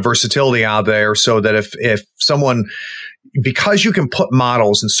little bit of versatility out there, so that if someone, because you can put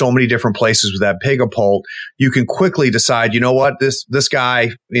models in so many different places with that Pigapult, you can quickly decide, you know what, this guy,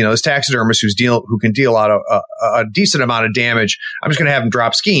 this taxidermist who can deal out a decent amount of damage, I'm just going to have him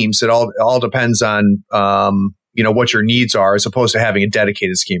drop schemes. It all depends on what your needs are, as opposed to having a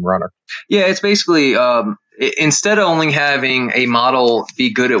dedicated scheme runner. Yeah, it's basically instead of only having a model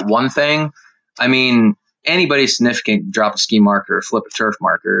be good at one thing, I mean, anybody significant can drop a scheme marker, flip a turf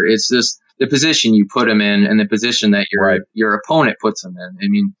marker. It's just the position you put them in and the position that your opponent puts them in. I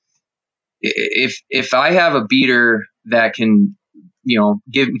mean, if I have a beater that can,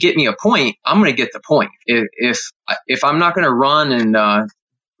 get me a point, I'm going to get the point. If I'm not going to run and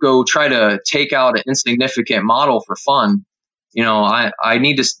go try to take out an insignificant model for fun, I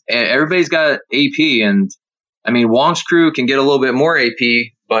need to. Everybody's got AP, and I mean, Wong's crew can get a little bit more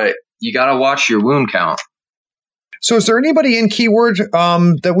AP, but you got to watch your wound count. So is there anybody in Keyword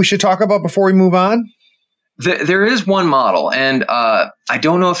that we should talk about before we move on? There is one model, and I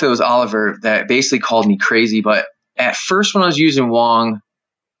don't know if it was Oliver that basically called me crazy, but at first when I was using Wong,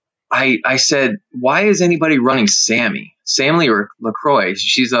 I said, why is anybody running Sammy or LaCroix?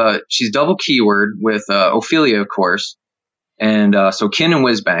 She's double Keyword with Ophelia, of course, and so Kin and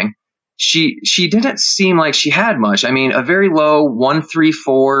Whizbang. she didn't seem like she had much. I mean, a very low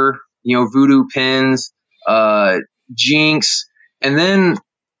 1-3-4, voodoo pins, jinx, and then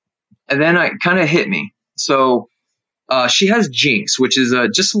it kind of hit me. So she has jinx, which is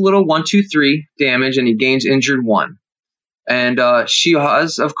just a little 1-2-3 damage, and he gains injured 1. And she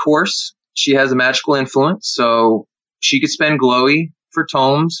has, of course, she has a magical influence, so she could spend glowy for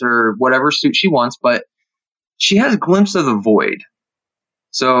tomes or whatever suit she wants, but she has a glimpse of the void.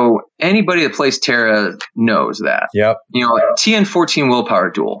 So anybody that plays Terra knows that. Yep. TN14 willpower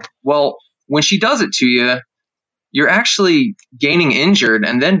duel. Well, when she does it to you, you're actually gaining injured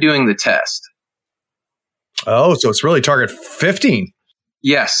and then doing the test. Oh, so it's really target 15.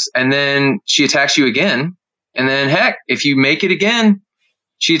 Yes. And then she attacks you again. And then, heck, if you make it again,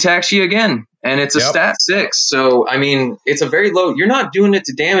 she attacks you again. And it's a stat 6. So, I mean, it's a very low. You're not doing it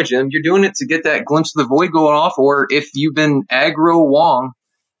to damage him. You're doing it to get that glimpse of the void going off. Or if you've been aggro Wong,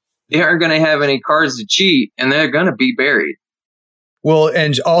 they aren't going to have any cards to cheat, and they're going to be buried. Well,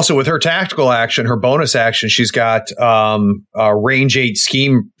 and also with her tactical action, her bonus action, she's got range 8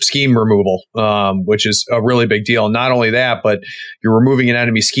 scheme removal, which is a really big deal. And not only that, but you're removing an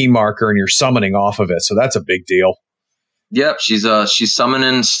enemy scheme marker and you're summoning off of it. So that's a big deal. Yep, she's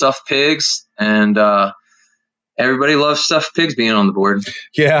summoning stuffed pigs, and everybody loves stuffed pigs being on the board.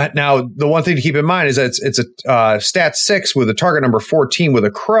 Yeah. Now, the one thing to keep in mind is that it's a stat 6 with a target number 14 with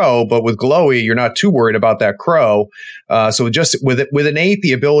a crow, but with glowy, you're not too worried about that crow. So just with an 8,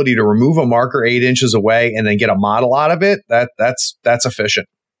 the ability to remove a marker 8 inches away and then get a model out of it, that's efficient.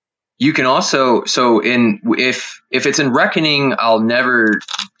 You can also, if it's in Reckoning, I'll never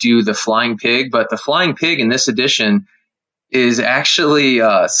do the flying pig, but the flying pig in this edition is actually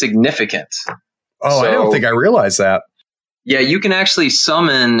significant. Oh, I don't think I realized that. Yeah, you can actually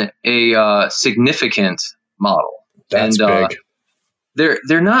summon a significant model. That's big.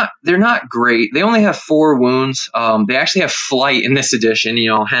 They're not great. They only have 4 wounds. They actually have flight in this edition,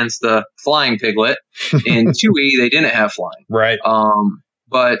 hence the flying piglet. In 2E, they didn't have flying. Right.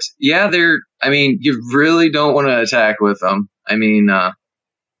 But yeah, you really don't want to attack with them. I mean,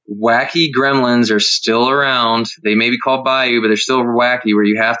 wacky gremlins are still around. They may be called Bayou, but they're still wacky, where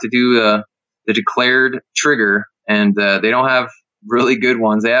you have to do the declared trigger, and they don't have really good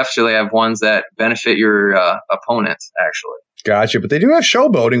ones. They actually have ones that benefit your opponent, actually. Gotcha. But they do have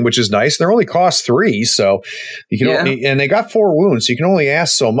showboating, which is nice. They're only cost 3, so you can only, and they got 4 wounds, so you can only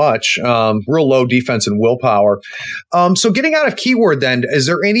ask so much. Real low defense and willpower. So getting out of keyword then, is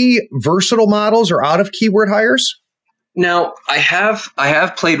there any versatile models or out of keyword hires? Now, I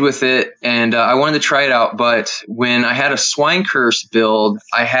have played with it, and I wanted to try it out, but when I had a Swine Curse build,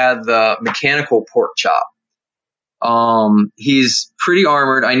 I had the mechanical pork chop. He's pretty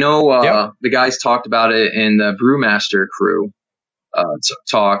armored. I know the guys talked about it in the Brewmaster crew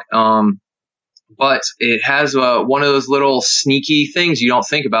talk, but it has one of those little sneaky things you don't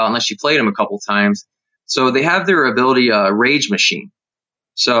think about unless you played them a couple times. So they have their ability Rage Machine.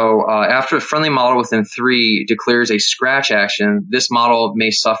 So after a friendly model within 3 declares a scratch action, that model may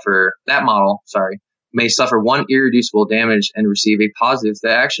suffer 1 irreducible damage and receive a positive to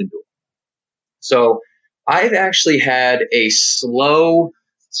the action duel. So I've actually had a slow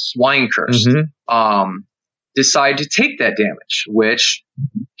Swine Curse decide to take that damage, which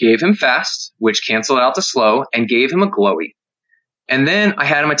gave him fast, which canceled out the slow, and gave him a glowy. And then I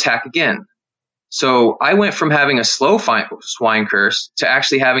had him attack again. So I went from having a slow Swine Curse to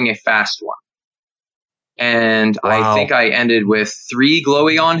actually having a fast one. And I think I ended with 3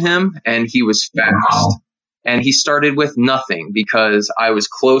 glowy on him, and he was fast. Wow. And he started with nothing because I was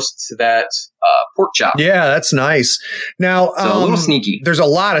close to that pork chop. Yeah, that's nice. Now, so a little sneaky. There's a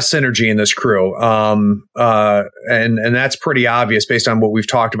lot of synergy in this crew, and that's pretty obvious based on what we've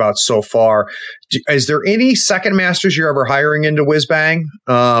talked about so far. Is there any second masters you're ever hiring into Whizbang,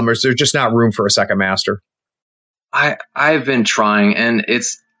 or is there just not room for a second master? I've been trying, and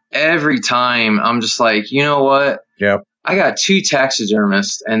it's every time I'm just like, you know what? Yep. I got 2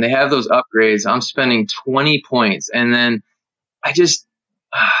 taxidermists, and they have those upgrades. I'm spending 20 points, and then I've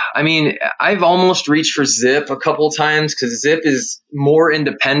almost reached for Zip a couple of times because Zip is more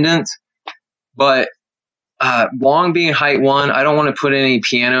independent. But Wong being height 1, I don't want to put any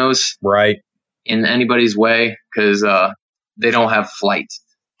pianos in anybody's way because they don't have flight.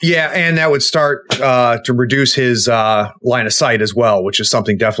 Yeah, and that would start to reduce his line of sight as well, which is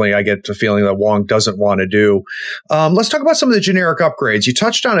something definitely I get the feeling that Wong doesn't want to do. Let's talk about some of the generic upgrades. You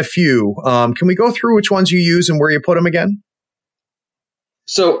touched on a few. Can we go through which ones you use and where you put them again?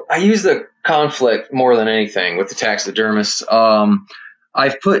 So I use the conflict more than anything with the taxidermist.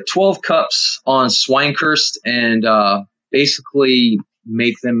 I've put 12 cups on Swine Cursed, and basically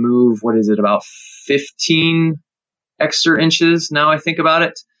make them move. What is it? About 15 extra inches. Now I think about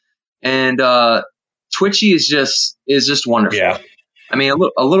it. And, Twitchy is just wonderful. Yeah. I mean,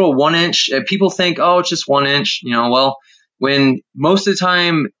 a little 1 inch, people think, oh, it's just 1 inch, well, when most of the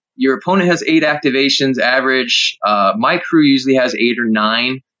time your opponent has 8 activations average, my crew usually has 8 or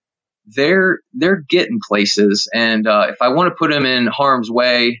 9. They're getting places. And, if I want to put them in harm's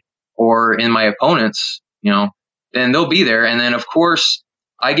way or in my opponent's, then they'll be there. And then of course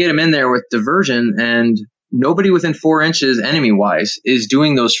I get them in there with diversion, and nobody within 4 inches enemy wise is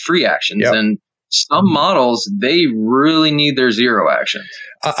doing those free actions. Yep. And some models, they really need their zero actions.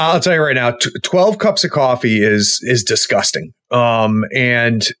 I'll tell you right now, 12 cups of coffee is disgusting.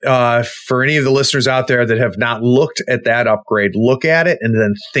 And for any of the listeners out there that have not looked at that upgrade, look at it and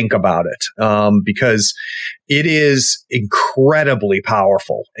then think about it, because it is incredibly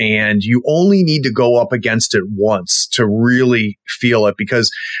powerful, and you only need to go up against it once to really feel it.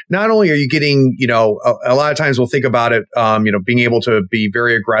 Because not only are you getting, a lot of times we'll think about it, being able to be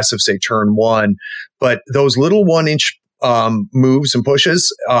very aggressive, say turn 1, but those little 1 inch moves and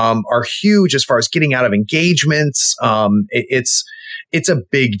pushes are huge as far as getting out of engagements. It's a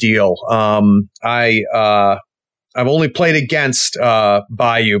big deal. I've only played against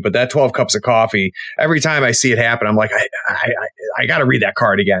Bayou, but that 12 cups of coffee, every time I see it happen, I'm like, I got to read that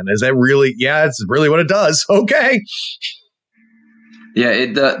card again. Is that really? Yeah, it's really what it does. Okay. Yeah,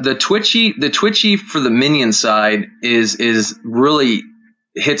 the twitchy for the minion side is really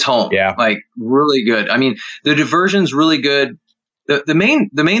hits home. Yeah. Like really good. I mean, the diversion's really good. The main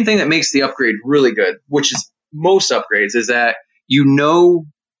thing that makes the upgrade really good, which is most upgrades, is that you know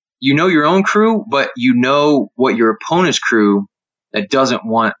your own crew, but you know what your opponent's crew that doesn't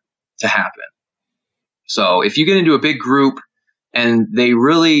want to happen. So if you get into a big group and they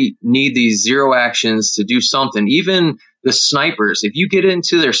really need these zero actions to do something, even the snipers, if you get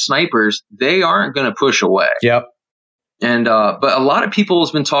into their snipers, they aren't going to push away. Yep. And, but a lot of people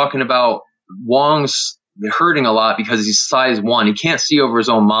has been talking about Wong's hurting a lot because he's size 1. He can't see over his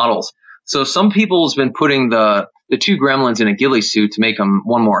own models. So some people has been putting the 2 gremlins in a ghillie suit to make them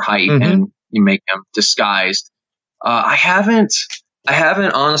 1 more height, and you make them disguised. I haven't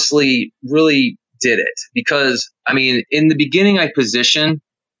honestly really did it because, I mean, in the beginning I position,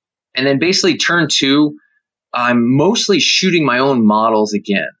 and then basically turn 2, I'm mostly shooting my own models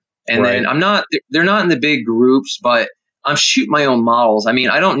again. And right. Then they're not in the big groups, but I'm shooting my own models. I mean,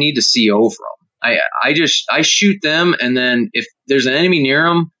 I don't need to see over them. I shoot them, and then if there's an enemy near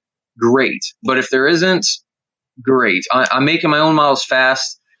them, great. But if there isn't, great. I'm making my own models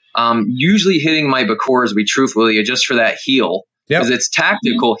fast. Usually hitting my Bakors, to be truthfully, just for that heal. Because it's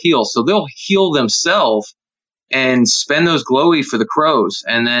tactical heal. So they'll heal themselves and spend those glowy for the crows,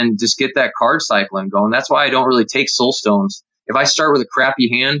 and then just get that card cycling going. That's why I don't really take soul stones. If I start with a crappy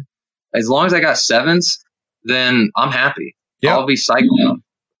hand, as long as I got 7s, then I'm happy. Yep. I'll be cycling.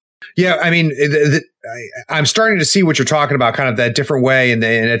 Yeah, I mean, I'm starting to see what you're talking about, kind of that different way in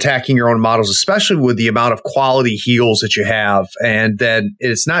attacking your own models, especially with the amount of quality heals that you have. And then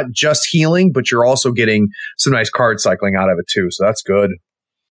it's not just healing, but you're also getting some nice card cycling out of it too. So that's good.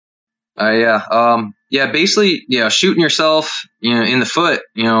 Basically, shooting yourself, in the foot,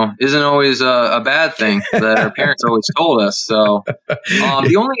 isn't always a bad thing that our parents always told us. So,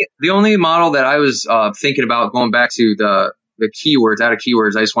 the only model that I was thinking about going back to the keywords, out of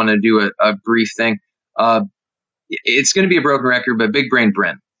keywords, I just wanted to do a brief thing. It's going to be a broken record, but Big Brain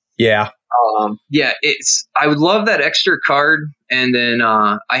Bryn. Yeah. I would love that extra card. And then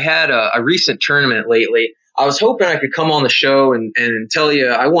I had a recent tournament lately. I was hoping I could come on the show and tell you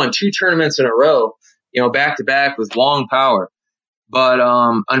I won 2 tournaments in a row, back to back with Wong power. But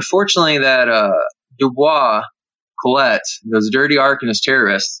unfortunately, that Dubois Colette, those dirty Arcanist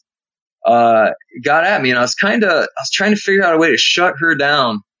terrorists, got at me, and I was trying to figure out a way to shut her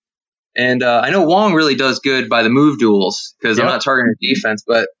down. And I know Wong really does good by the move duels because I'm not targeting her defense,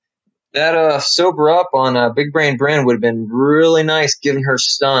 but that sober up on Big Brain Bryn would have been really nice, giving her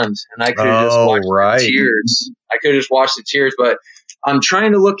stuns, and I could have just watched the tears. I could have just watched the tears, but I'm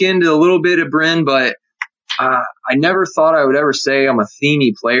trying to look into a little bit of Bryn, but I never thought I would ever say I'm a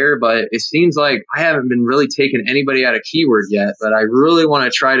themey player, but it seems like I haven't been really taking anybody out of keyword yet, but I really want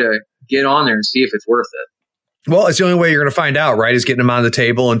to try to get on there and see if it's worth it. Well, it's the only way you're going to find out, right? Is getting him on the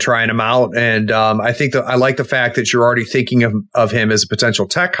table and trying him out. And I think that I like the fact that you're already thinking of him as a potential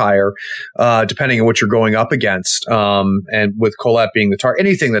tech hire, depending on what you're going up against. And with Colette being the target,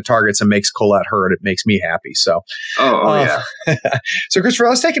 anything that targets and makes Colette hurt, it makes me happy. So, yeah. So, Christopher,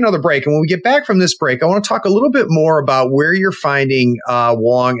 let's take another break. And when we get back from this break, I want to talk a little bit more about where you're finding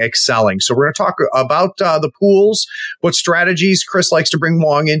Wong excelling. So we're going to talk about the pools, what strategies Chris likes to bring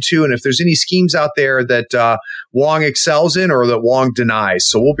Wong into, and if there's any schemes out there that Wong excels in or that Wong denies.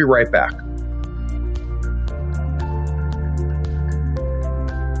 So we'll be right back.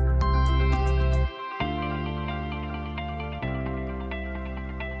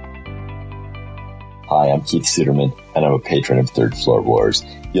 Hi, I'm Keith Suderman, and I'm a patron of Third Floor Wars.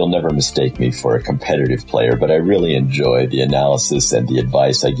 You'll never mistake me for a competitive player, but I really enjoy the analysis and the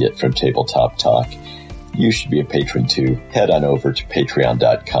advice I get from Tabletop Talk. You should be a patron too. Head on over to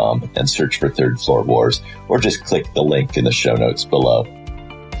patreon.com and search for Third Floor Wars, or just click the link in the show notes below.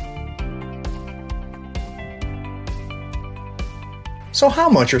 So how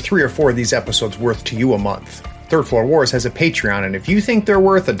much are 3 or 4 of these episodes worth to you a month? Third Floor Wars has a Patreon, and if you think they're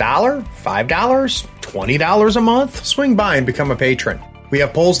worth $1, $5, $20 a month, swing by and become a patron. We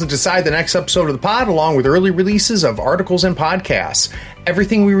have polls that decide the next episode of the pod, along with early releases of articles and podcasts.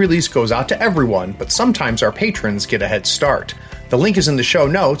 Everything we release goes out to everyone, but sometimes our patrons get a head start. The link is in the show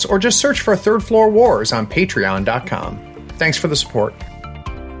notes, or just search for Third Floor Wars on patreon.com. Thanks for the support.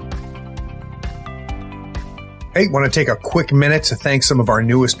 Hey, want to take a quick minute to thank some of our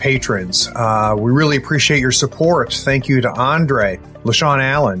newest patrons. We really appreciate your support. Thank you to Andre, LaShawn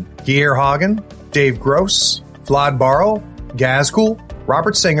Allen, Geir Hagen, Dave Gross, Vlad Barrow, Gazgul,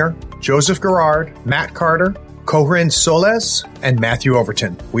 Robert Singer, Joseph Gerard, Matt Carter, Corinne Soles, and Matthew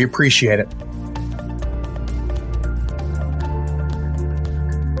Overton. We appreciate it.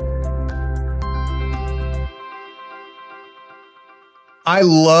 I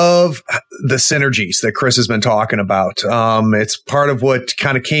love the synergies that Chris has been talking about. It's part of what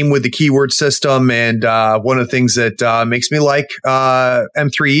kind of came with the keyword system, and one of the things that makes me like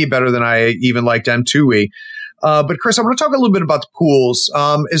M3E better than I even liked M2E. But Chris, I want to talk a little bit about the pools.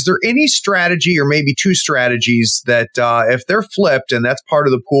 Is there any strategy or maybe 2 strategies that if they're flipped and that's part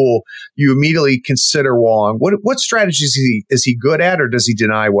of the pool, you immediately consider Wong? What strategies is he good at, or does he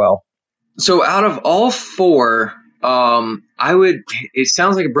deny well? So out of all 4, it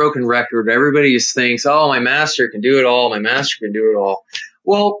sounds like a broken record. Everybody just thinks, oh, my master can do it all. My master can do it all.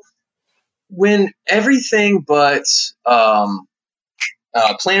 Well, when everything but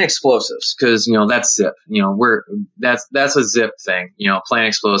plant explosives, because that's zip. That's a zip thing. Plant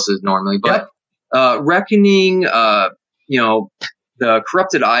explosives normally, but reckoning. The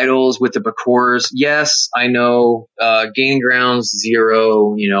corrupted idols with the Bakors. Yes, I know. Gain grounds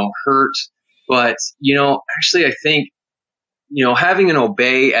 0. Hurt, but actually, I think having an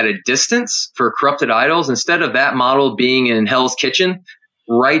obey at a distance for corrupted idols instead of that model being in Hell's Kitchen,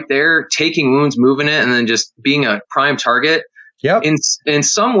 right there, taking wounds, moving it, and then just being a prime target. Yep. In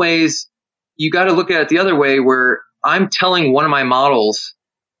some ways, you got to look at it the other way, where I'm telling one of my models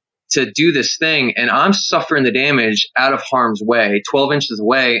to do this thing, and I'm suffering the damage out of harm's way, 12 inches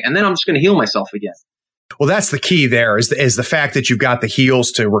away, and then I'm just going to heal myself again. Well, that's the key there is the fact that you've got the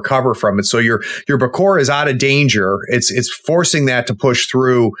heals to recover from it. So your Bakor is out of danger. It's forcing that to push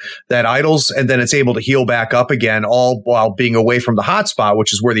through that idols, and then it's able to heal back up again, all while being away from the hot spot,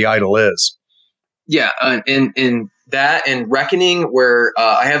 which is where the idol is. Yeah, and that and reckoning, where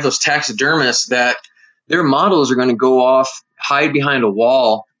I have those taxidermists that their models are going to go off, hide behind a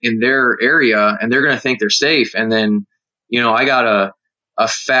wall in their area, and they're going to think they're safe. And then, I got a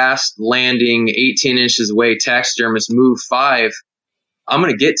fast landing 18 inches away taxidermist move 5. I'm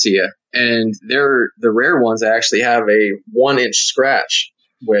going to get to you. And they're the rare ones that actually have a 1-inch scratch,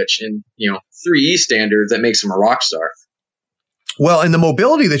 which in 3E standards, that makes them a rock star. Well, and the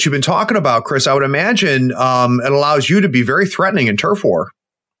mobility that you've been talking about, Chris, I would imagine it allows you to be very threatening in turf war.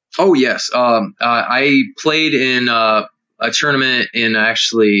 Oh, yes. I played in a tournament in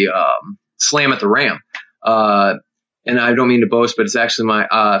actually Slam at the Ram. And I don't mean to boast, but it's actually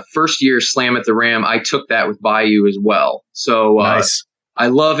my first year Slam at the Ram. I took that with Bayou as well. So nice. I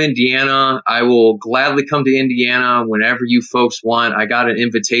love Indiana. I will gladly come to Indiana whenever you folks want. I got an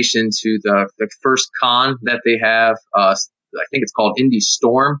invitation to the first con that they have. I think it's called Indy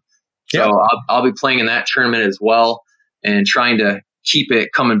Storm. Yep. So I'll be playing in that tournament as well and trying to keep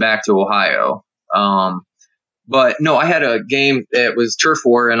it coming back to Ohio. But no, I had a game that was turf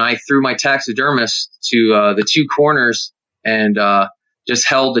war, and I threw my taxidermist to the 2 corners and just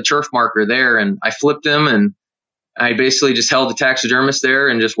held the turf marker there, and I flipped him, and I basically just held the taxidermist there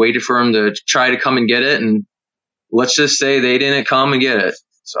and just waited for him to try to come and get it. And let's just say they didn't come and get it.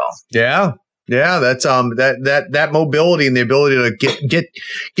 So yeah, that's that mobility and the ability to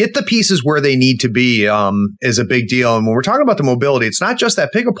get the pieces where they need to be is a big deal. And when we're talking about the mobility, it's not just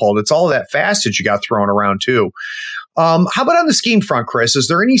that Pegapult, it's all that Fastage you got thrown around too. How about on the scheme front, Chris? Is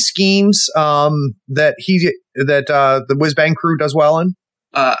there any schemes that the Whiz Bang crew does well in?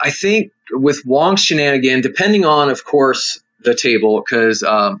 I think with Wong's shenanigan, depending on, of course, the table, because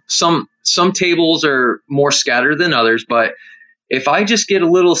some tables are more scattered than others, but if I just get a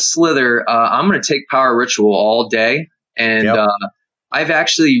little slither, I'm going to take Power Ritual all day. And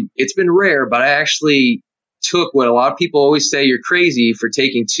it's been rare, but I actually took what a lot of people always say, you're crazy for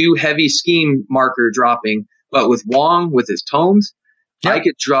taking 2 heavy scheme marker dropping. But with Wong, with his tomes, I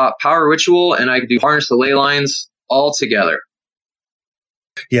could drop Power Ritual and I could do Harness the Ley Lines all together.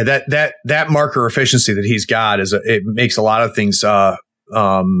 Yeah, that marker efficiency that he's got it makes a lot of things a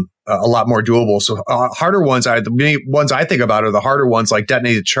lot more doable. So harder ones, the ones I think about are the harder ones, like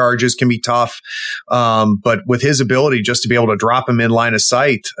detonated charges can be tough. But with his ability just to be able to drop them in line of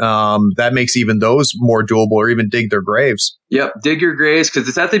sight, that makes even those more doable, or even dig their graves. Yep, dig your graves, because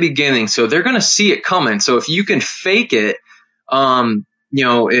it's at the beginning, so they're going to see it coming. So if you can fake it,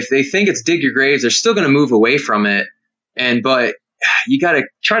 if they think it's dig your graves, they're still going to move away from it. But you got to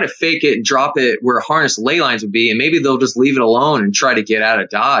try to fake it and drop it where Harness Ley Lines would be, and maybe they'll just leave it alone and try to get out of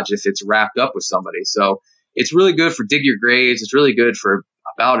dodge if it's wrapped up with somebody. So it's really good for dig your graves. It's really good for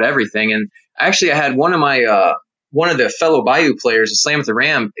about everything. And actually, I had one of the fellow Bayou players, Slam with the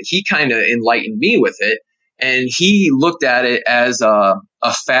Ram, he kind of enlightened me with it, and he looked at it as a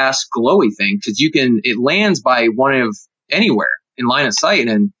fast glowy thing, because it lands by one of anywhere in line of sight,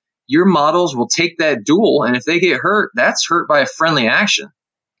 and your models will take that duel, and if they get hurt, that's hurt by a friendly action.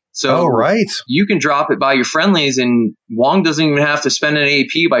 So you can drop it by your friendlies, and Wong doesn't even have to spend an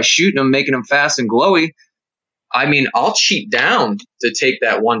AP by shooting them, making them fast and glowy. I mean, I'll cheat down to take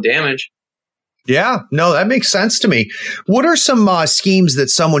that 1 damage. Yeah, no, that makes sense to me. What are some schemes that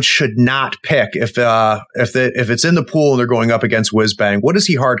someone should not pick if it's in the pool and they're going up against Whiz Bang? What does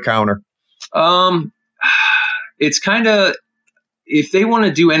he hard counter? It's kind of, if they want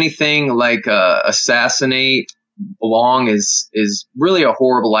to do anything like assassinate, Wong is really a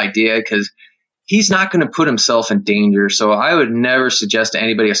horrible idea, because he's not going to put himself in danger. So I would never suggest to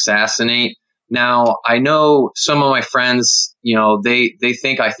anybody assassinate. Now, I know some of my friends, they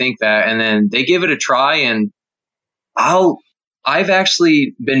think I think that, and then they give it a try, and I've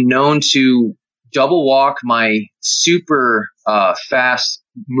actually been known to double walk my super fast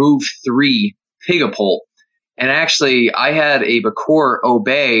move 3 Pegapult. And actually, I had a Bakor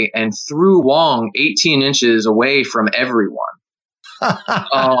obey and threw Wong 18 inches away from everyone.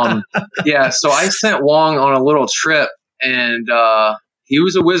 So I sent Wong on a little trip, and he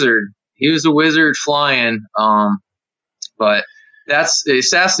was a wizard. He was a wizard flying. But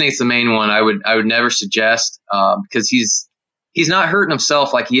assassinate's the main one I would never suggest, because he's not hurting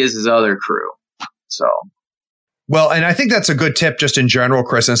himself like he is his other crew. So. Well, and I think that's a good tip just in general,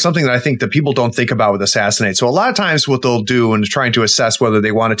 Chris, and something that I think that people don't think about with Assassinate. So a lot of times what they'll do in trying to assess whether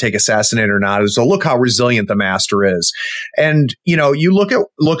they want to take Assassinate or not is they'll look how resilient the master is. And, you look at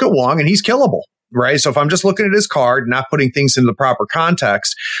Wong and he's killable, right? So if I'm just looking at his card, not putting things into the proper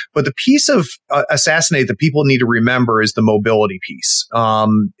context, but the piece of Assassinate that people need to remember is the mobility piece.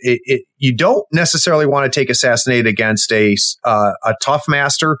 You don't necessarily want to take Assassinate against a tough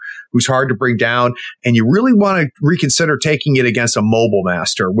master who's hard to bring down, and you really want to reconsider taking it against a mobile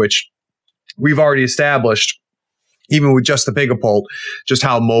master, which we've already established, even with just the Pegapult, just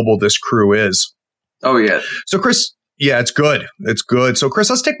how mobile this crew is. Oh, yeah. So, Chris, yeah, it's good. It's good. So, Chris,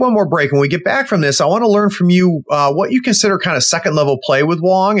 let's take one more break. When we get back from this, I want to learn from you what you consider kind of second-level play with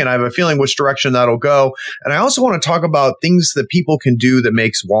Wong, and I have a feeling which direction that'll go. And I also want to talk about things that people can do that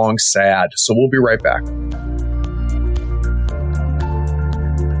makes Wong sad. So we'll be right back.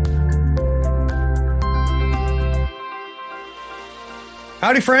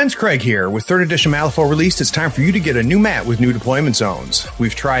 Howdy friends, Craig here. With 3rd edition Malifaux released, it's time for you to get a new mat with new deployment zones.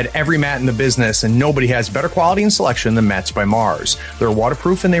 We've tried every mat in the business, and nobody has better quality and selection than Mats by Mars. They're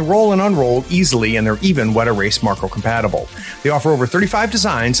waterproof and they roll and unroll easily, and they're even wet erase Marco compatible. They offer over 35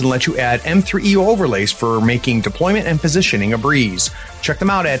 designs and let you add M3EO overlays for making deployment and positioning a breeze. Check them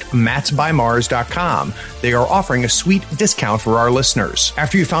out at matsbymars.com. They are offering a sweet discount for our listeners.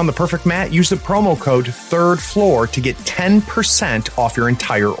 After you found the perfect mat, use the promo code 3rd Floor to get 10% off your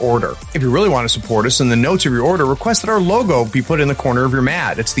entire order. If you really want to support us, in the notes of your order, request that our logo be put in the corner of your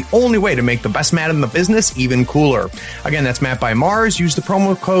mat. It's the only way to make the best mat in the business even cooler. Again, that's Mat by Mars. Use the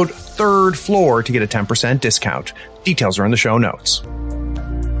promo code 3rd Floor to get a 10% discount. Details are in the show notes.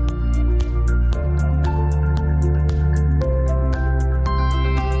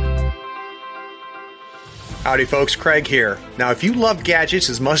 Howdy folks, Craig here. Now if you love gadgets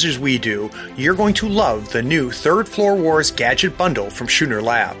as much as we do, you're going to love the new Third Floor Wars Gadget Bundle from Schooner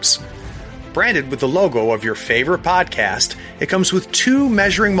Labs. Branded with the logo of your favorite podcast, it comes with 2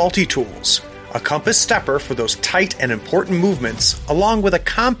 measuring multi-tools, a compass stepper for those tight and important movements, along with a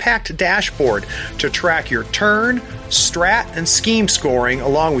compact dashboard to track your turn, strat, and scheme scoring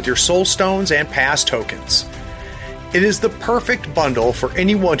along with your soul stones and pass tokens. It is the perfect bundle for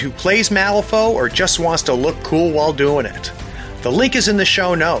anyone who plays Malifaux or just wants to look cool while doing it. The link is in the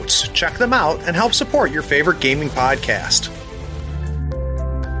show notes. Check them out and help support your favorite gaming podcast.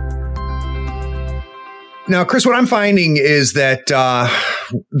 Now, Chris, what I'm finding is that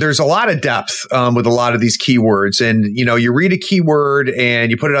there's a lot of depth with a lot of these keywords. And, you know, you read a keyword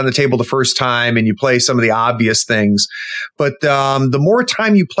and you put it on the table the first time and you play some of the obvious things. But the more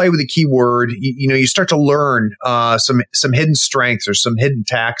time you play with a keyword, you start to learn some hidden strengths or some hidden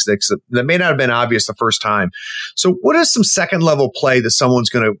tactics that may not have been obvious the first time. So what is some second level play that someone's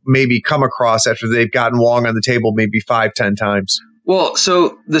going to maybe come across after they've gotten Wong on the table maybe 5-10 times? Well,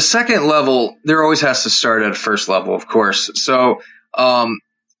 so the second level, there always has to start at a first level, of course. So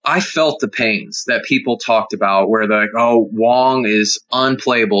I felt the pains that people talked about where they're like, oh, Wong is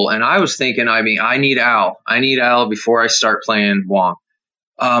unplayable. And I was thinking, I need Al. I need Al before I start playing Wong.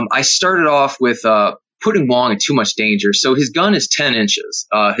 I started off with putting Wong in too much danger. So his gun is 10 inches,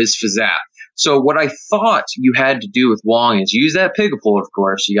 his Fizap. So what I thought you had to do with Wong is use that Pigapole, of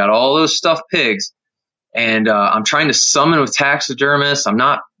course. You got all those stuffed pigs. And I'm trying to summon with Taxidermist. I'm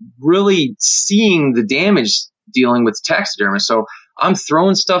not really seeing the damage dealing with Taxidermist. So I'm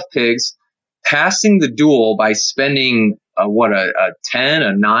throwing stuffed pigs, passing the duel by spending a 10,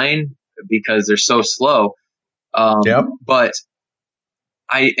 a 9, because they're so slow. Yep. But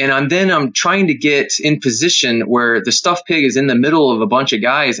I'm trying to get in position where the stuffed pig is in the middle of a bunch of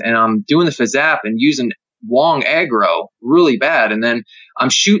guys, and I'm doing the Fizap and using Wong aggro really bad. And then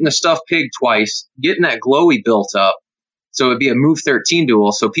I'm shooting the stuffed pig twice, getting that glowy built up. So it'd be a move 13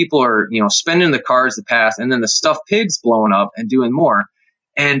 duel. So people are, spending the cards to pass, and then the stuffed pig's blowing up and doing more.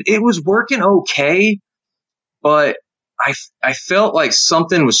 And it was working okay, but I felt like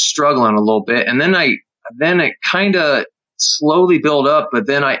something was struggling a little bit. And then it kind of slowly built up, but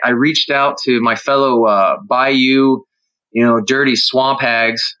then I reached out to my fellow Bayou, dirty swamp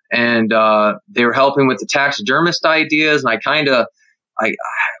hags, and they were helping with the Taxidermist ideas. And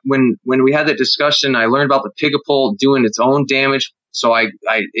when we had that discussion, I learned about the Pigapole doing its own damage. So it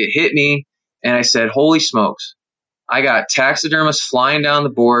hit me, and I said, holy smokes. I got Taxidermist flying down the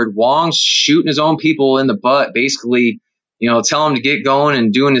board. Wong's shooting his own people in the butt, basically, tell him to get going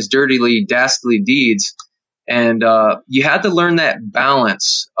and doing his dirtily, dastardly deeds. And you had to learn that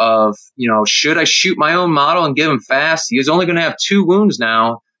balance of, should I shoot my own model and get him fast? He's only going to have 2 wounds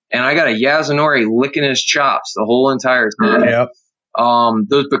now, and I got a Yasunori licking his chops the whole entire time. Yep.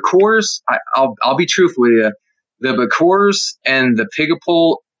 Those Bakors, I'll be truthful with you. The Bakors and the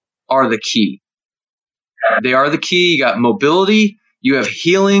Pigapole are the key. They are the key. You got mobility, you have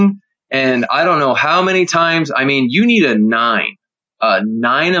healing, and I don't know how many times. You need a 9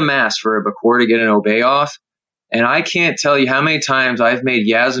 amass for a Bakor to get an obey off. And I can't tell you how many times I've made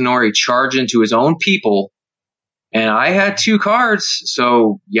Yasunori charge into his own people, and I had 2 cards,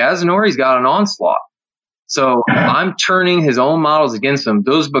 so Yasunori's got an onslaught. So I'm turning his own models against him.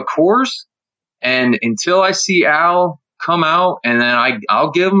 Those Bakors, and until I see Al come out, and then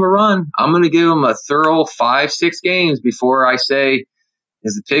I'll give him a run. I'm going to give him a thorough 5-6 games before I say,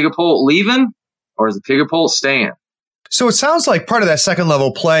 is the Pigapole leaving or is the Pigapole staying? So it sounds like part of that second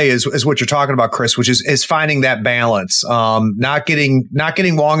level play is what you're talking about, Chris, which is finding that balance, not getting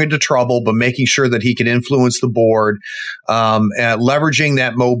Wong into trouble, but making sure that he can influence the board, and leveraging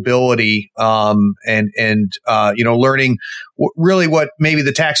that mobility, and learning really what maybe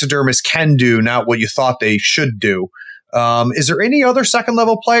the Taxidermist can do, not what you thought they should do. Is there any other second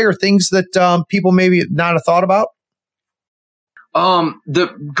level play or things that people maybe not have thought about?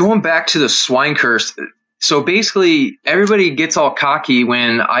 Going back to the Swine Curse. So basically, everybody gets all cocky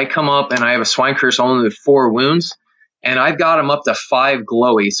when I come up and I have a Swine Curse only with 4 wounds, and I've got him up to 5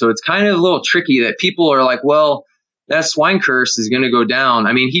 glowy. So it's kind of a little tricky that people are like, well, that Swine Curse is going to go down.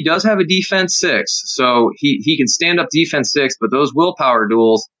 He does have a defense 6, so he can stand up defense 6, but those willpower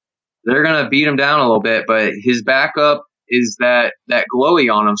duels, they're going to beat him down a little bit. But his backup is that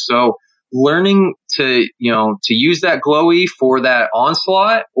glowy on him. So learning to use that glowy for that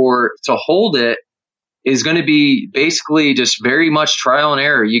onslaught or to hold it is going to be basically just very much trial and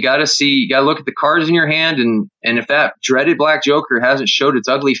error. You got to look at the cards in your hand, and if that dreaded Black Joker hasn't showed its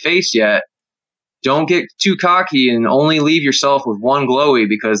ugly face yet, don't get too cocky and only leave yourself with 1 glowy,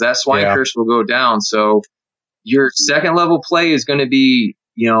 because that Swine Curse will go down. So your second level play is going to be,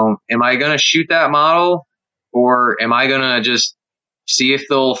 am I going to shoot that model, or am I going to just see if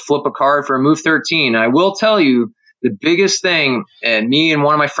they'll flip a card for a move 13? I will tell you the biggest thing, and me and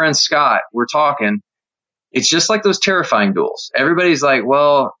one of my friends, Scott, we're talking, it's just like those terrifying duels. Everybody's like,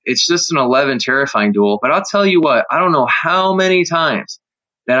 well, it's just an 11 terrifying duel. But I'll tell you what, I don't know how many times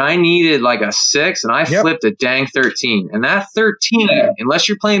that I needed like a 6 and I flipped a dang 13. And that 13, unless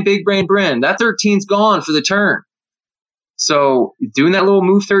you're playing Big Brain Bryn, that 13's gone for the turn. So doing that little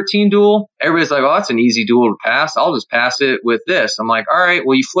move 13 duel, everybody's like, oh, that's an easy duel to pass. I'll just pass it with this. I'm like, all right,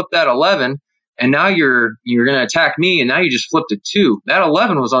 well, you flipped that 11. And now you're going to attack me, and now you just flipped a 2. That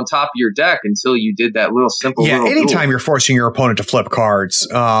 11 was on top of your deck until you did that little simple. Yeah, little anytime duel. you're forcing your opponent to flip cards,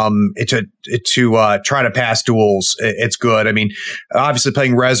 to try to pass duels, it's good. I mean, obviously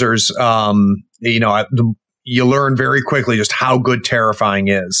playing Rezzers, you learn very quickly just how good terrifying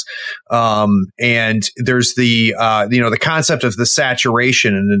is. And there's the concept of the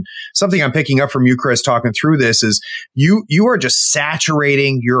saturation, and something I'm picking up from you, Chris, talking through this is you are just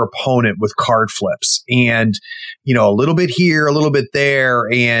saturating your opponent with card flips, and, a little bit here, a little bit there.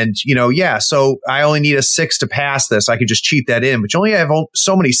 And, so I only need a 6 to pass this. I could just cheat that in, but you only have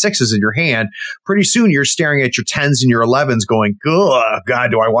so many 6s in your hand. Pretty soon you're staring at your 10s and your 11s going, oh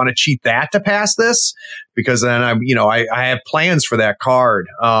God, do I want to cheat that to pass this? Because then I have plans for that card.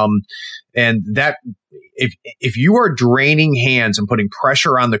 And that if you are draining hands and putting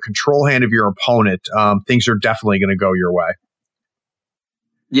pressure on the control hand of your opponent, things are definitely going to go your way.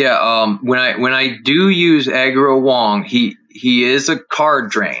 Yeah. When I do use Aggro Wong, he is a card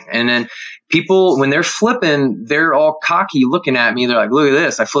drain. And then people, when they're flipping, they're all cocky looking at me. They're like, look at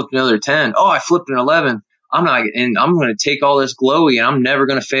this. I flipped another 10. Oh, I flipped an 11. I'm going to take all this glowy and I'm never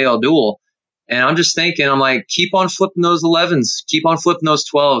going to fail a duel. And I'm just thinking, I'm like, keep on flipping those 11s, keep on flipping those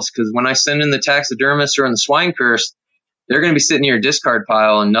 12s, because when I send in the Taxidermist or in the Swine Curse, they're going to be sitting in your discard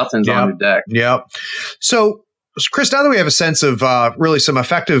pile and nothing's on your deck. Yeah. So, Chris, now that we have a sense of really some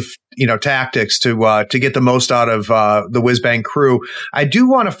effective, tactics to get the most out of the Whizbang crew, I do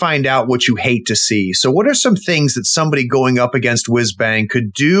want to find out what you hate to see. So, what are some things that somebody going up against Whizbang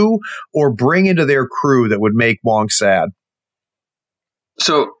could do or bring into their crew that would make Wong sad?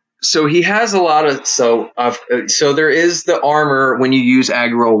 So he has a lot of so there is the armor when you use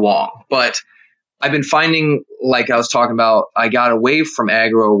Aggro Wong, but I've been finding, like I was talking about, I got away from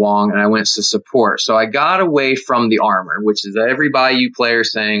Aggro Wong and I went to support. So I got away from the armor, which is every Bayou player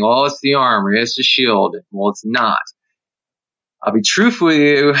saying, "Oh, it's the armor, it's the shield." Well, it's not. I'll be truthful with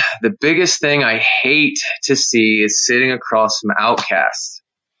you. The biggest thing I hate to see is sitting across from Outcast.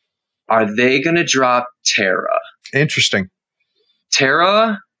 Are they going to drop Terra? Interesting.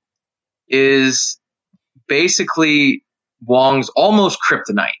 Terra is basically Wong's almost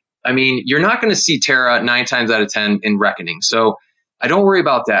kryptonite. I mean, you're not going to see Terra 9 times out of 10 in Reckoning, so I don't worry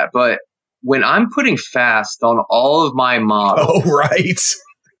about that. But when I'm putting fast on all of my models,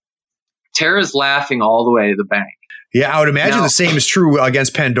 Terra's laughing all the way to the bank. Yeah, I would imagine the same is true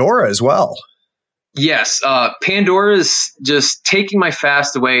against Pandora as well. Yes, Pandora's just taking my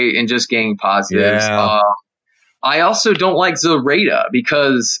fast away and just gaining positives. Yeah. I also don't like Zoraida,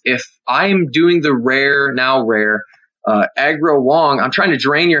 because if I'm doing the rare Aggro Wong, I'm trying to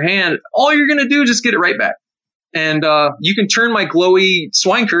drain your hand. All you're going to do is just get it right back. And you can turn my glowy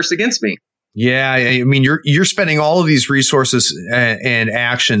Swine Curse against me. Yeah, I mean, you're spending all of these resources and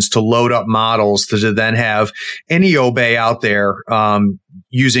actions to load up models to then have any Obey out there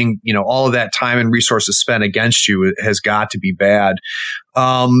using, all of that time and resources spent against you has got to be bad.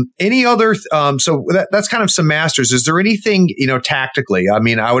 Any other? So that's kind of some masters. Is there anything, tactically? I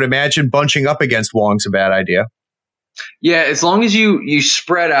mean, I would imagine bunching up against Wong's a bad idea. Yeah, as long as you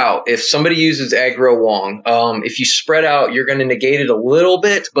spread out. If somebody uses Aggro Wong, if you spread out, you're going to negate it a little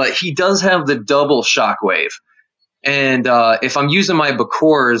bit, but he does have the double shockwave. And if I'm using my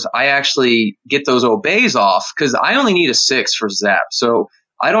Bakors, I actually get those Obeys off, because I only need a 6 for Zap. So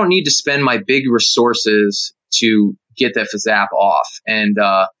I don't need to spend my big resources to get that Zap off. And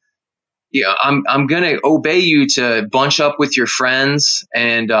I'm going to obey you to bunch up with your friends.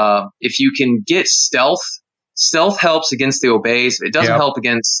 And if you can get Stealth helps against the Obeys. It doesn't help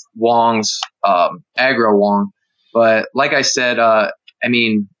against Wong's Aggro Wong. But like I said, I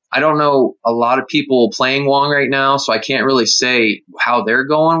mean, I don't know a lot of people playing Wong right now, so I can't really say how they're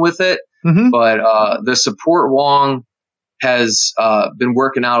going with it. Mm-hmm. But the support Wong has been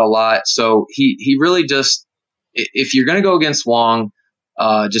working out a lot. So he really just, if you're going to go against Wong,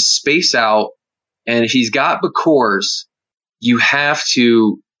 just space out. And if he's got Bakors, you have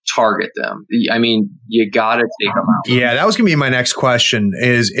to target them. I mean, you got to take them out. Yeah, that was going to be my next question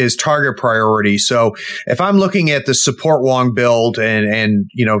is target priority. So if I'm looking at the support Wong build and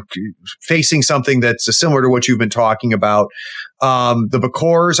facing something that's similar to what you've been talking about, the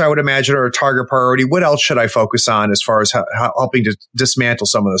Bakors, I would imagine, are a target priority. What else should I focus on as far as helping to dismantle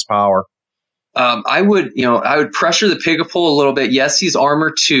some of this power? I would pressure the Pigapole a little bit. Yes, he's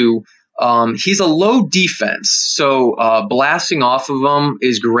armor 2. He's a low defense, so blasting off of him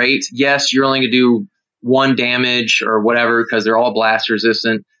is great. Yes, you're only going to do 1 damage or whatever because they're all blast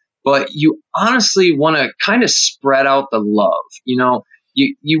resistant, but you honestly want to kind of spread out the love.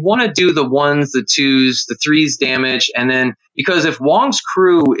 You want to do the 1s, the 2s, the 3s damage, and then because if Wong's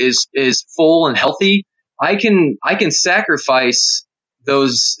crew is full and healthy, I can sacrifice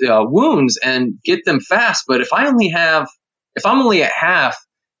those wounds and get them fast. But if I'm only at half,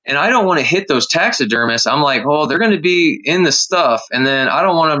 and I don't want to hit those taxidermists, I'm like, oh, they're going to be in the stuff. And then I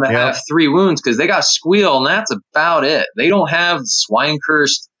don't want them to have 3 wounds because they got squeal, and that's about it. They don't have swine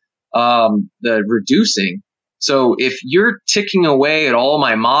cursed, the reducing. So if you're ticking away at all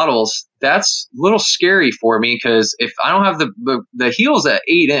my models, that's a little scary for me because if I don't have the heel's at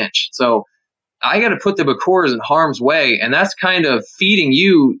 8-inch. So I got to put the Bakors in harm's way. And that's kind of feeding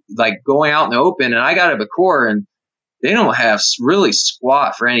you, like going out in the open. And I got a Bakor, and they don't have really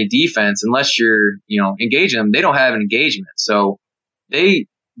squat for any defense unless you're, engaging them. They don't have an engagement. So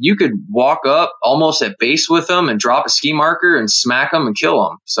you could walk up almost at base with them and drop a ski marker and smack them and kill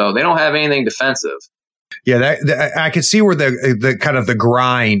them. So they don't have anything defensive. Yeah, I could see where the kind of the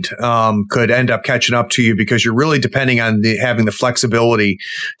grind could end up catching up to you because you're really depending on having the flexibility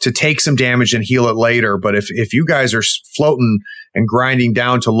to take some damage and heal it later. But if you guys are floating and grinding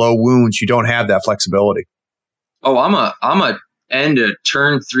down to low wounds, you don't have that flexibility. Oh, I'm a end a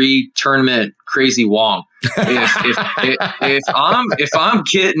turn 3 tournament crazy Wong. If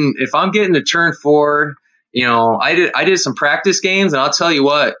I'm getting to turn 4, I did some practice games, and I'll tell you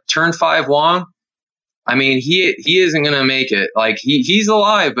what, turn 5 Wong, I mean, he isn't going to make it. Like he's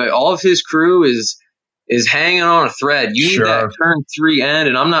alive, but all of his crew is hanging on a thread. You need that turn 3 end,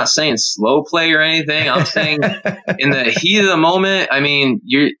 and I'm not saying slow play or anything. I'm saying in the heat of the moment, I mean,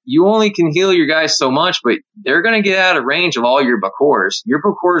 you only can heal your guys so much, but they're going to get out of range of all your Bakors. Your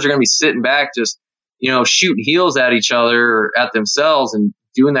Bakors are going to be sitting back just, shooting heals at each other or at themselves and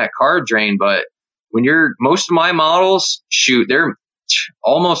doing that card drain. But when most of my models, they're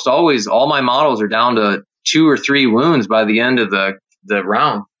almost always, all my models are down to 2 or 3 wounds by the end of the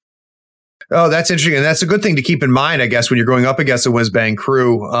round. Oh, that's interesting. And that's a good thing to keep in mind, I guess, when you're going up against a Whiz-Bang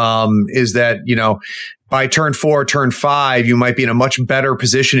crew, is that, by turn 4, turn 5, you might be in a much better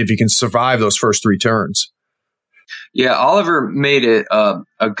position if you can survive those first 3 turns. Yeah, Oliver made it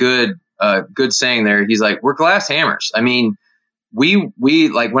a good saying there. He's like, we're glass hammers. I mean, we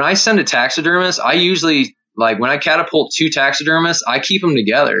like when I send a taxidermist, I usually, like when I catapult 2 taxidermists, I keep them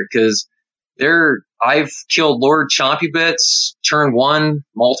together because I've killed Lord Chompy Bits turn 1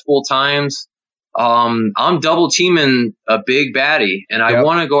 multiple times. I'm double teaming a big baddie, and I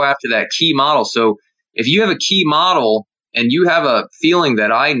want to go after that key model. So if you have a key model and you have a feeling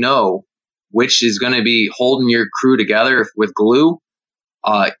that I know which is going to be holding your crew together with glue,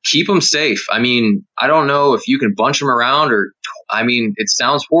 keep them safe. I mean, I don't know if you can bunch them around it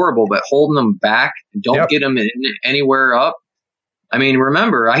sounds horrible, but holding them back, don't get them anywhere up. I mean,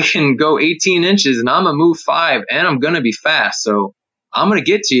 remember, I can go 18 inches and I'm going to move 5 and I'm going to be fast. So I'm going to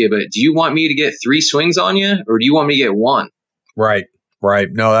get to you, but do you want me to get 3 swings on you or do you want me to get 1? Right.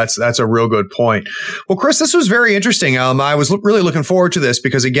 No, that's a real good point. Well, Chris, this was very interesting. I was really looking forward to this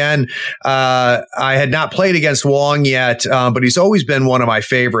because, again, I had not played against Wong yet, but he's always been one of my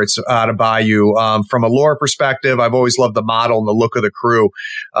favorites out of Bayou. From a lore perspective, I've always loved the model and the look of the crew.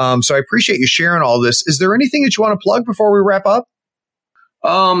 So I appreciate you sharing all this. Is there anything that you want to plug before we wrap up?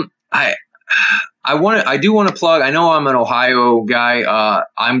 I do want to plug. I know I'm an Ohio guy.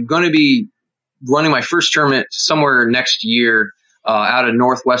 I'm going to be running my first tournament somewhere next year. Out of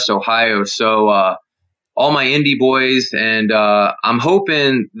Northwest Ohio. So, all my indie boys, and I'm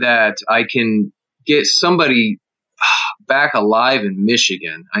hoping that I can get somebody back alive in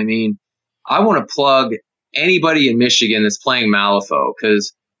Michigan. I mean, I want to plug anybody in Michigan that's playing Malifaux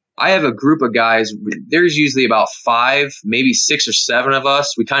because I have a group of guys. There's usually about 5, maybe 6 or 7 of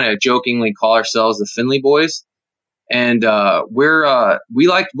us. We kind of jokingly call ourselves the Finley Boys. And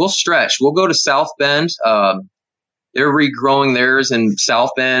we'll stretch. We'll go to South Bend. They're regrowing theirs in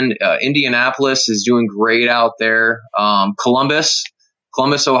South Bend. Indianapolis is doing great out there. Columbus,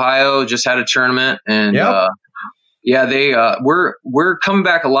 Ohio just had a tournament, and we're coming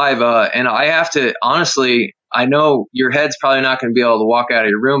back alive. And I have to honestly, I know your head's probably not going to be able to walk out of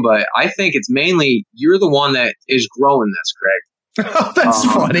your room, but I think it's mainly you're the one that is growing this, Craig. Oh, that's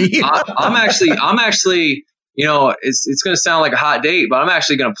funny. I'm actually, you know, it's going to sound like a hot date, but I'm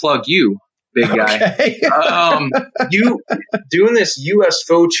actually going to plug you, big guy. Okay. You doing this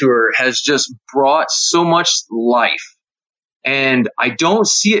USFO tour has just brought so much life, and I don't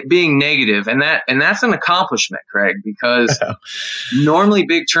see it being negative, and that's an accomplishment, Craig, because normally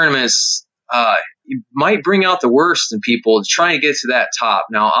big tournaments might bring out the worst in people trying to get to that top.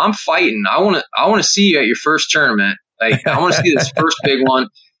 Now I'm fighting. I want to see you at your first tournament. Like, I want to see this first big one.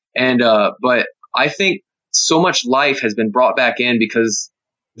 And, but I think so much life has been brought back in because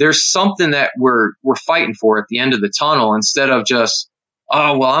there's something that we're fighting for at the end of the tunnel, instead of just,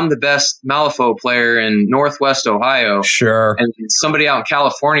 oh, well, I'm the best Malifaux player in Northwest Ohio. Sure. And somebody out in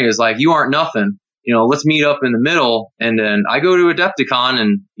California is like, you aren't nothing, you know, let's meet up in the middle. And then I go to Adepticon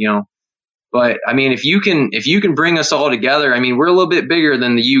and, you know, but I mean, if you can bring us all together, I mean, we're a little bit bigger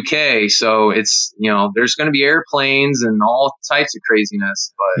than the UK, so it's, you know, there's going to be airplanes and all types of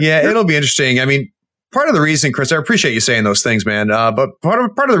craziness. But yeah, it'll be interesting. I mean, part of the reason, Chris, I appreciate you saying those things, man. But part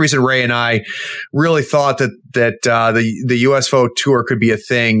of the reason Ray and I really thought that the USFO tour could be a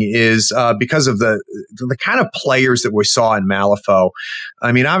thing is because of the kind of players that we saw in Malifaux.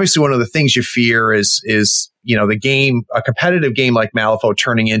 I mean, obviously, one of the things you fear is you know, a competitive game like Malifaux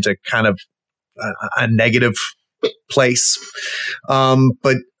turning into kind of a negative place.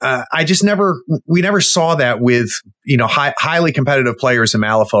 But I just we never saw that with, you know, highly competitive players in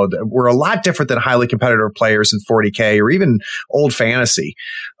Malifaux. We're a lot different than highly competitive players in 40K or even old fantasy.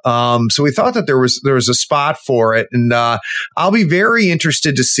 So we thought that there was a spot for it. And, I'll be very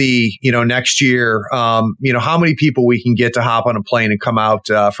interested to see, you know, next year, you know, how many people we can get to hop on a plane and come out,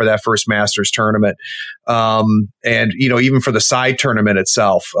 for that first Masters tournament. And, you know, even for the side tournament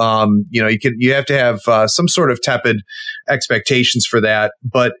itself, you know, you have to have, some sort of tepid expectations for that,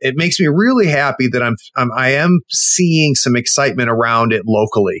 but it makes me really happy that I am seeing some excitement around it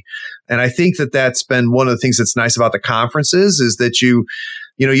locally. And I think that that's been one of the things that's nice about the conferences is that you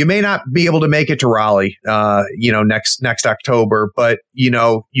may not be able to make it to Raleigh, you know, next October, but, you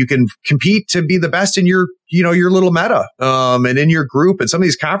know, you can compete to be the best in your little meta, and in your group. And some of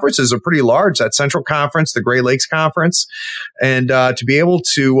these conferences are pretty large, that Central Conference, the Great Lakes Conference. And, to be able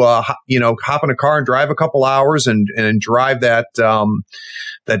to, you know, hop in a car and drive a couple hours and drive that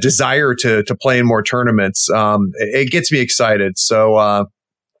desire to play in more tournaments, it gets me excited. So,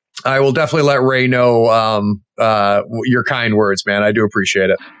 I will definitely let Ray know your kind words, man. I do appreciate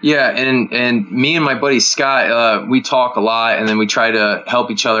it. Yeah, and me and my buddy Scott, we talk a lot, and then we try to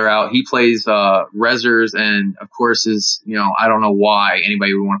help each other out. He plays Rezzers, and of course is, you know, I don't know why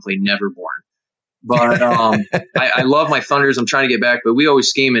anybody would want to play Neverborn. But I love my Thunders. I'm trying to get back, but we always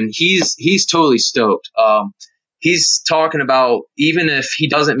scheme, and he's totally stoked. He's talking about even if he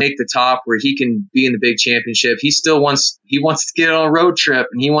doesn't make the top where he can be in the big championship, he wants to get on a road trip,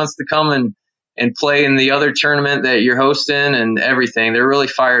 and he wants to come and play in the other tournament that you're hosting and everything. They're really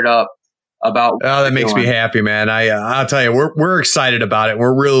fired up about. Oh, that makes me happy, man. I'll tell you, we're excited about it.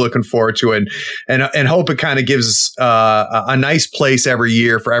 We're really looking forward to it, and hope it kind of gives a nice place every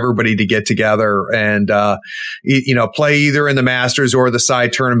year for everybody to get together and you know, play either in the Masters or the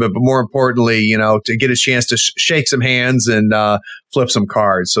side tournament, but more importantly, you know, to get a chance to shake some hands and flip some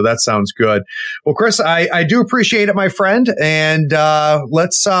cards. So that sounds good. Well, Chris, I do appreciate it, my friend. And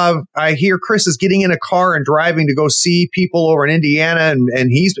I hear Chris is getting in a car and driving to go see people over in Indiana, and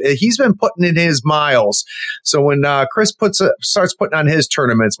he's been putting in his miles. So when Chris starts putting on his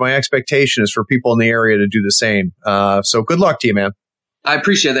tournaments, my expectation is for people in the area to do the same. So good luck to you, man. I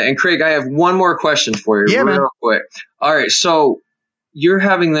appreciate that. And Craig, I have one more question for you. Yeah, real quick. All right. So you're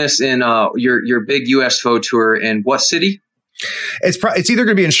having this in your big USFO tour in what city? It's either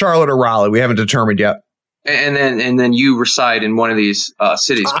going to be in Charlotte or Raleigh. We haven't determined yet. And then you reside in one of these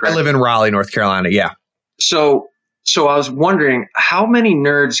cities, correct? I live in Raleigh, North Carolina. Yeah. So I was wondering how many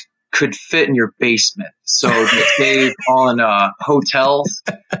nerds could fit in your basement so to save on hotels,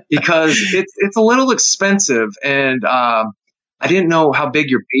 because it's a little expensive, and I didn't know how big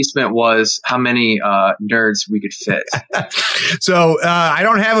your basement was, how many nerds we could fit. So I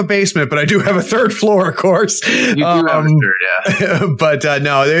don't have a basement, but I do have a third floor, of course. You do have a third, yeah. But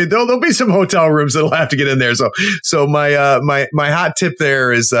no, there'll be some hotel rooms that'll have to get in there. So my hot tip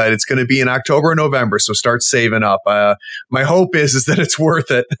there is that it's going to be in October and November. So start saving up. My hope is that it's worth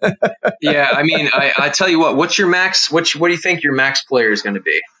it. Yeah, I mean, I tell you what. What's your max? What do you think your max player is going to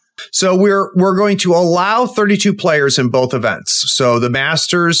be? So we're going to allow 32 players in both events. So the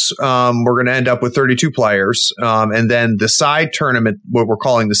Masters, we're going to end up with 32 players, and then the side tournament, what we're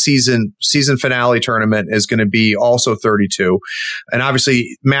calling the season finale tournament, is going to be also 32. And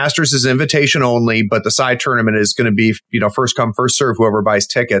obviously, Masters is invitation only, but the side tournament is going to be first come first serve, whoever buys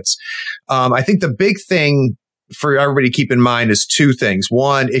tickets. I think the big thing for everybody to keep in mind is two things.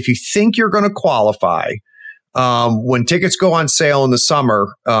 One, if you think you're going to qualify, when tickets go on sale in the summer,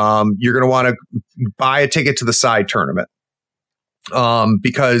 you're going to want to buy a ticket to the side tournament,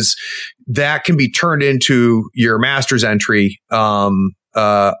 because that can be turned into your Masters entry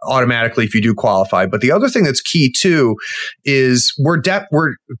automatically if you do qualify. But the other thing that's key too is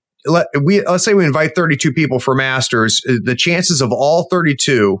let's say we invite 32 people for Masters. The chances of all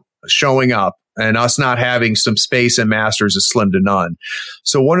 32 showing up and us not having some space in Masters is slim to none.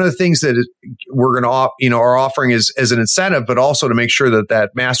 So one of the things that we're going to, are offering is as an incentive, but also to make sure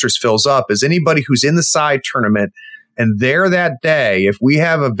that Masters fills up, is anybody who's in the side tournament and there that day, if we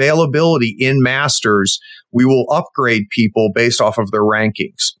have availability in Masters, we will upgrade people based off of their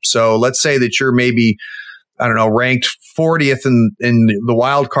rankings. So let's say that you're maybe, ranked 40th in the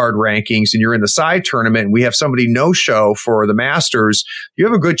wild card rankings, and you're in the side tournament, and we have somebody no-show for the Masters, you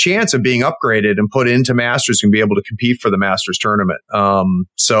have a good chance of being upgraded and put into Masters and be able to compete for the Masters tournament.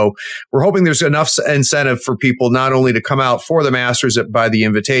 So we're hoping there's enough incentive for people not only to come out for the Masters by the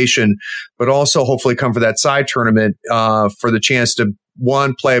invitation, but also hopefully come for that side tournament for the chance to,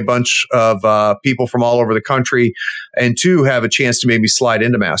 one, play a bunch of people from all over the country, and two, have a chance to maybe slide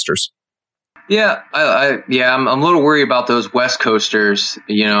into Masters. Yeah, I'm a little worried about those West Coasters.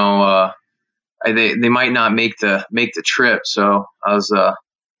 They might not make the trip. So I was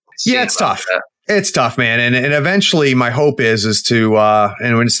it's tough. It's tough, man. And eventually, my hope is to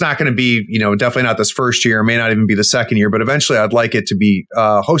and it's not going to be definitely not this first year, it may not even be the second year, but eventually I'd like it to be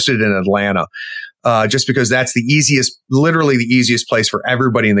hosted in Atlanta. Just because that's literally the easiest place for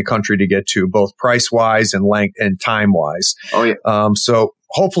everybody in the country to get to, both price wise and length and time wise. Oh yeah. So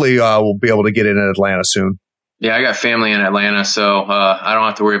hopefully we'll be able to get in Atlanta soon. Yeah, I got family in Atlanta, so I don't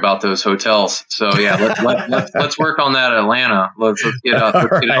have to worry about those hotels. So yeah, let's work on that Atlanta. Let's get out on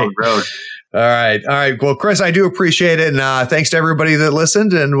the road. All right. Well, Chris, I do appreciate it, and thanks to everybody that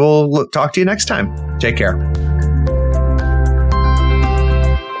listened. And we'll talk to you next time. Take care.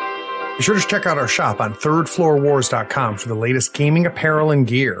 Be sure to check out our shop on thirdfloorwars.com for the latest gaming apparel and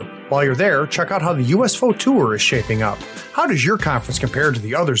gear. While you're there, check out how the USFO Tour is shaping up. How does your conference compare to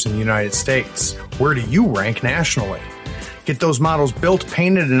the others in the United States? Where do you rank nationally? Get those models built,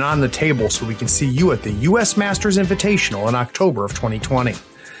 painted, and on the table so we can see you at the US Masters Invitational in October of 2020.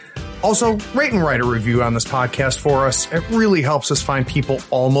 Also, rate and write a review on this podcast for us. It really helps us find people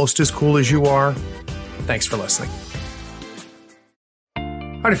almost as cool as you are. Thanks for listening.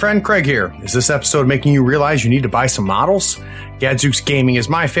 Howdy friend, Craig here. Is this episode making you realize you need to buy some models? Gadzooks Gaming is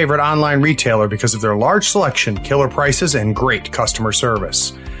my favorite online retailer because of their large selection, killer prices, and great customer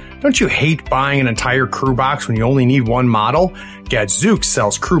service. Don't you hate buying an entire crew box when you only need one model? Gadzooks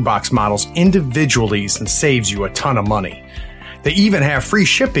sells crew box models individually and saves you a ton of money. They even have free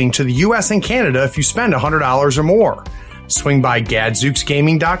shipping to the US and Canada if you spend $100 or more. Swing by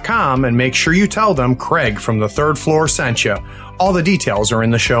GadzooksGaming.com and make sure you tell them Craig from the Third Floor sent you. All the details are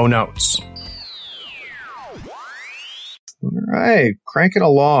in the show notes. All right, cranking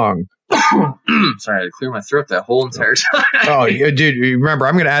along. Sorry, I cleared my throat that whole entire time. Oh, dude, remember,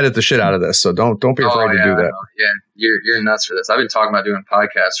 I'm going to edit the shit out of this, so don't be afraid to do that. Yeah, you're nuts for this. I've been talking about doing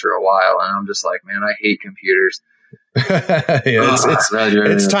podcasts for a while, and I'm just like, man, I hate computers. Yeah,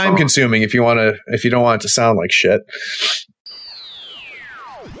 it's time consuming if you don't want it to sound like shit.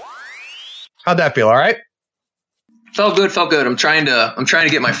 How'd that feel? All right. Felt good. I'm trying to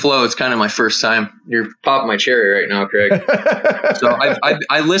get my flow. It's kind of my first time. You're popping my cherry right now, Craig. So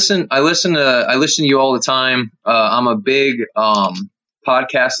I listen to you all the time. I'm a big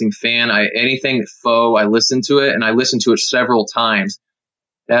podcasting fan. Anything that Foe, I listen to it, and I listen to it several times.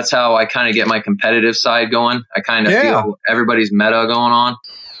 That's how I kind of get my competitive side going. I kind of feel everybody's meta going on.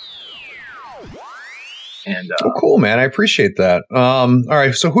 And cool, man. I appreciate that. All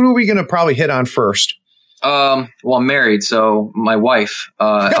right. So who are we going to probably hit on first? Well, I'm married, so my wife.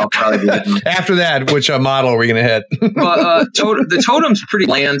 I'll probably be hitting. After that, which model are we going to hit? The totem's pretty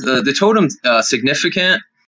bland. The totem's significant.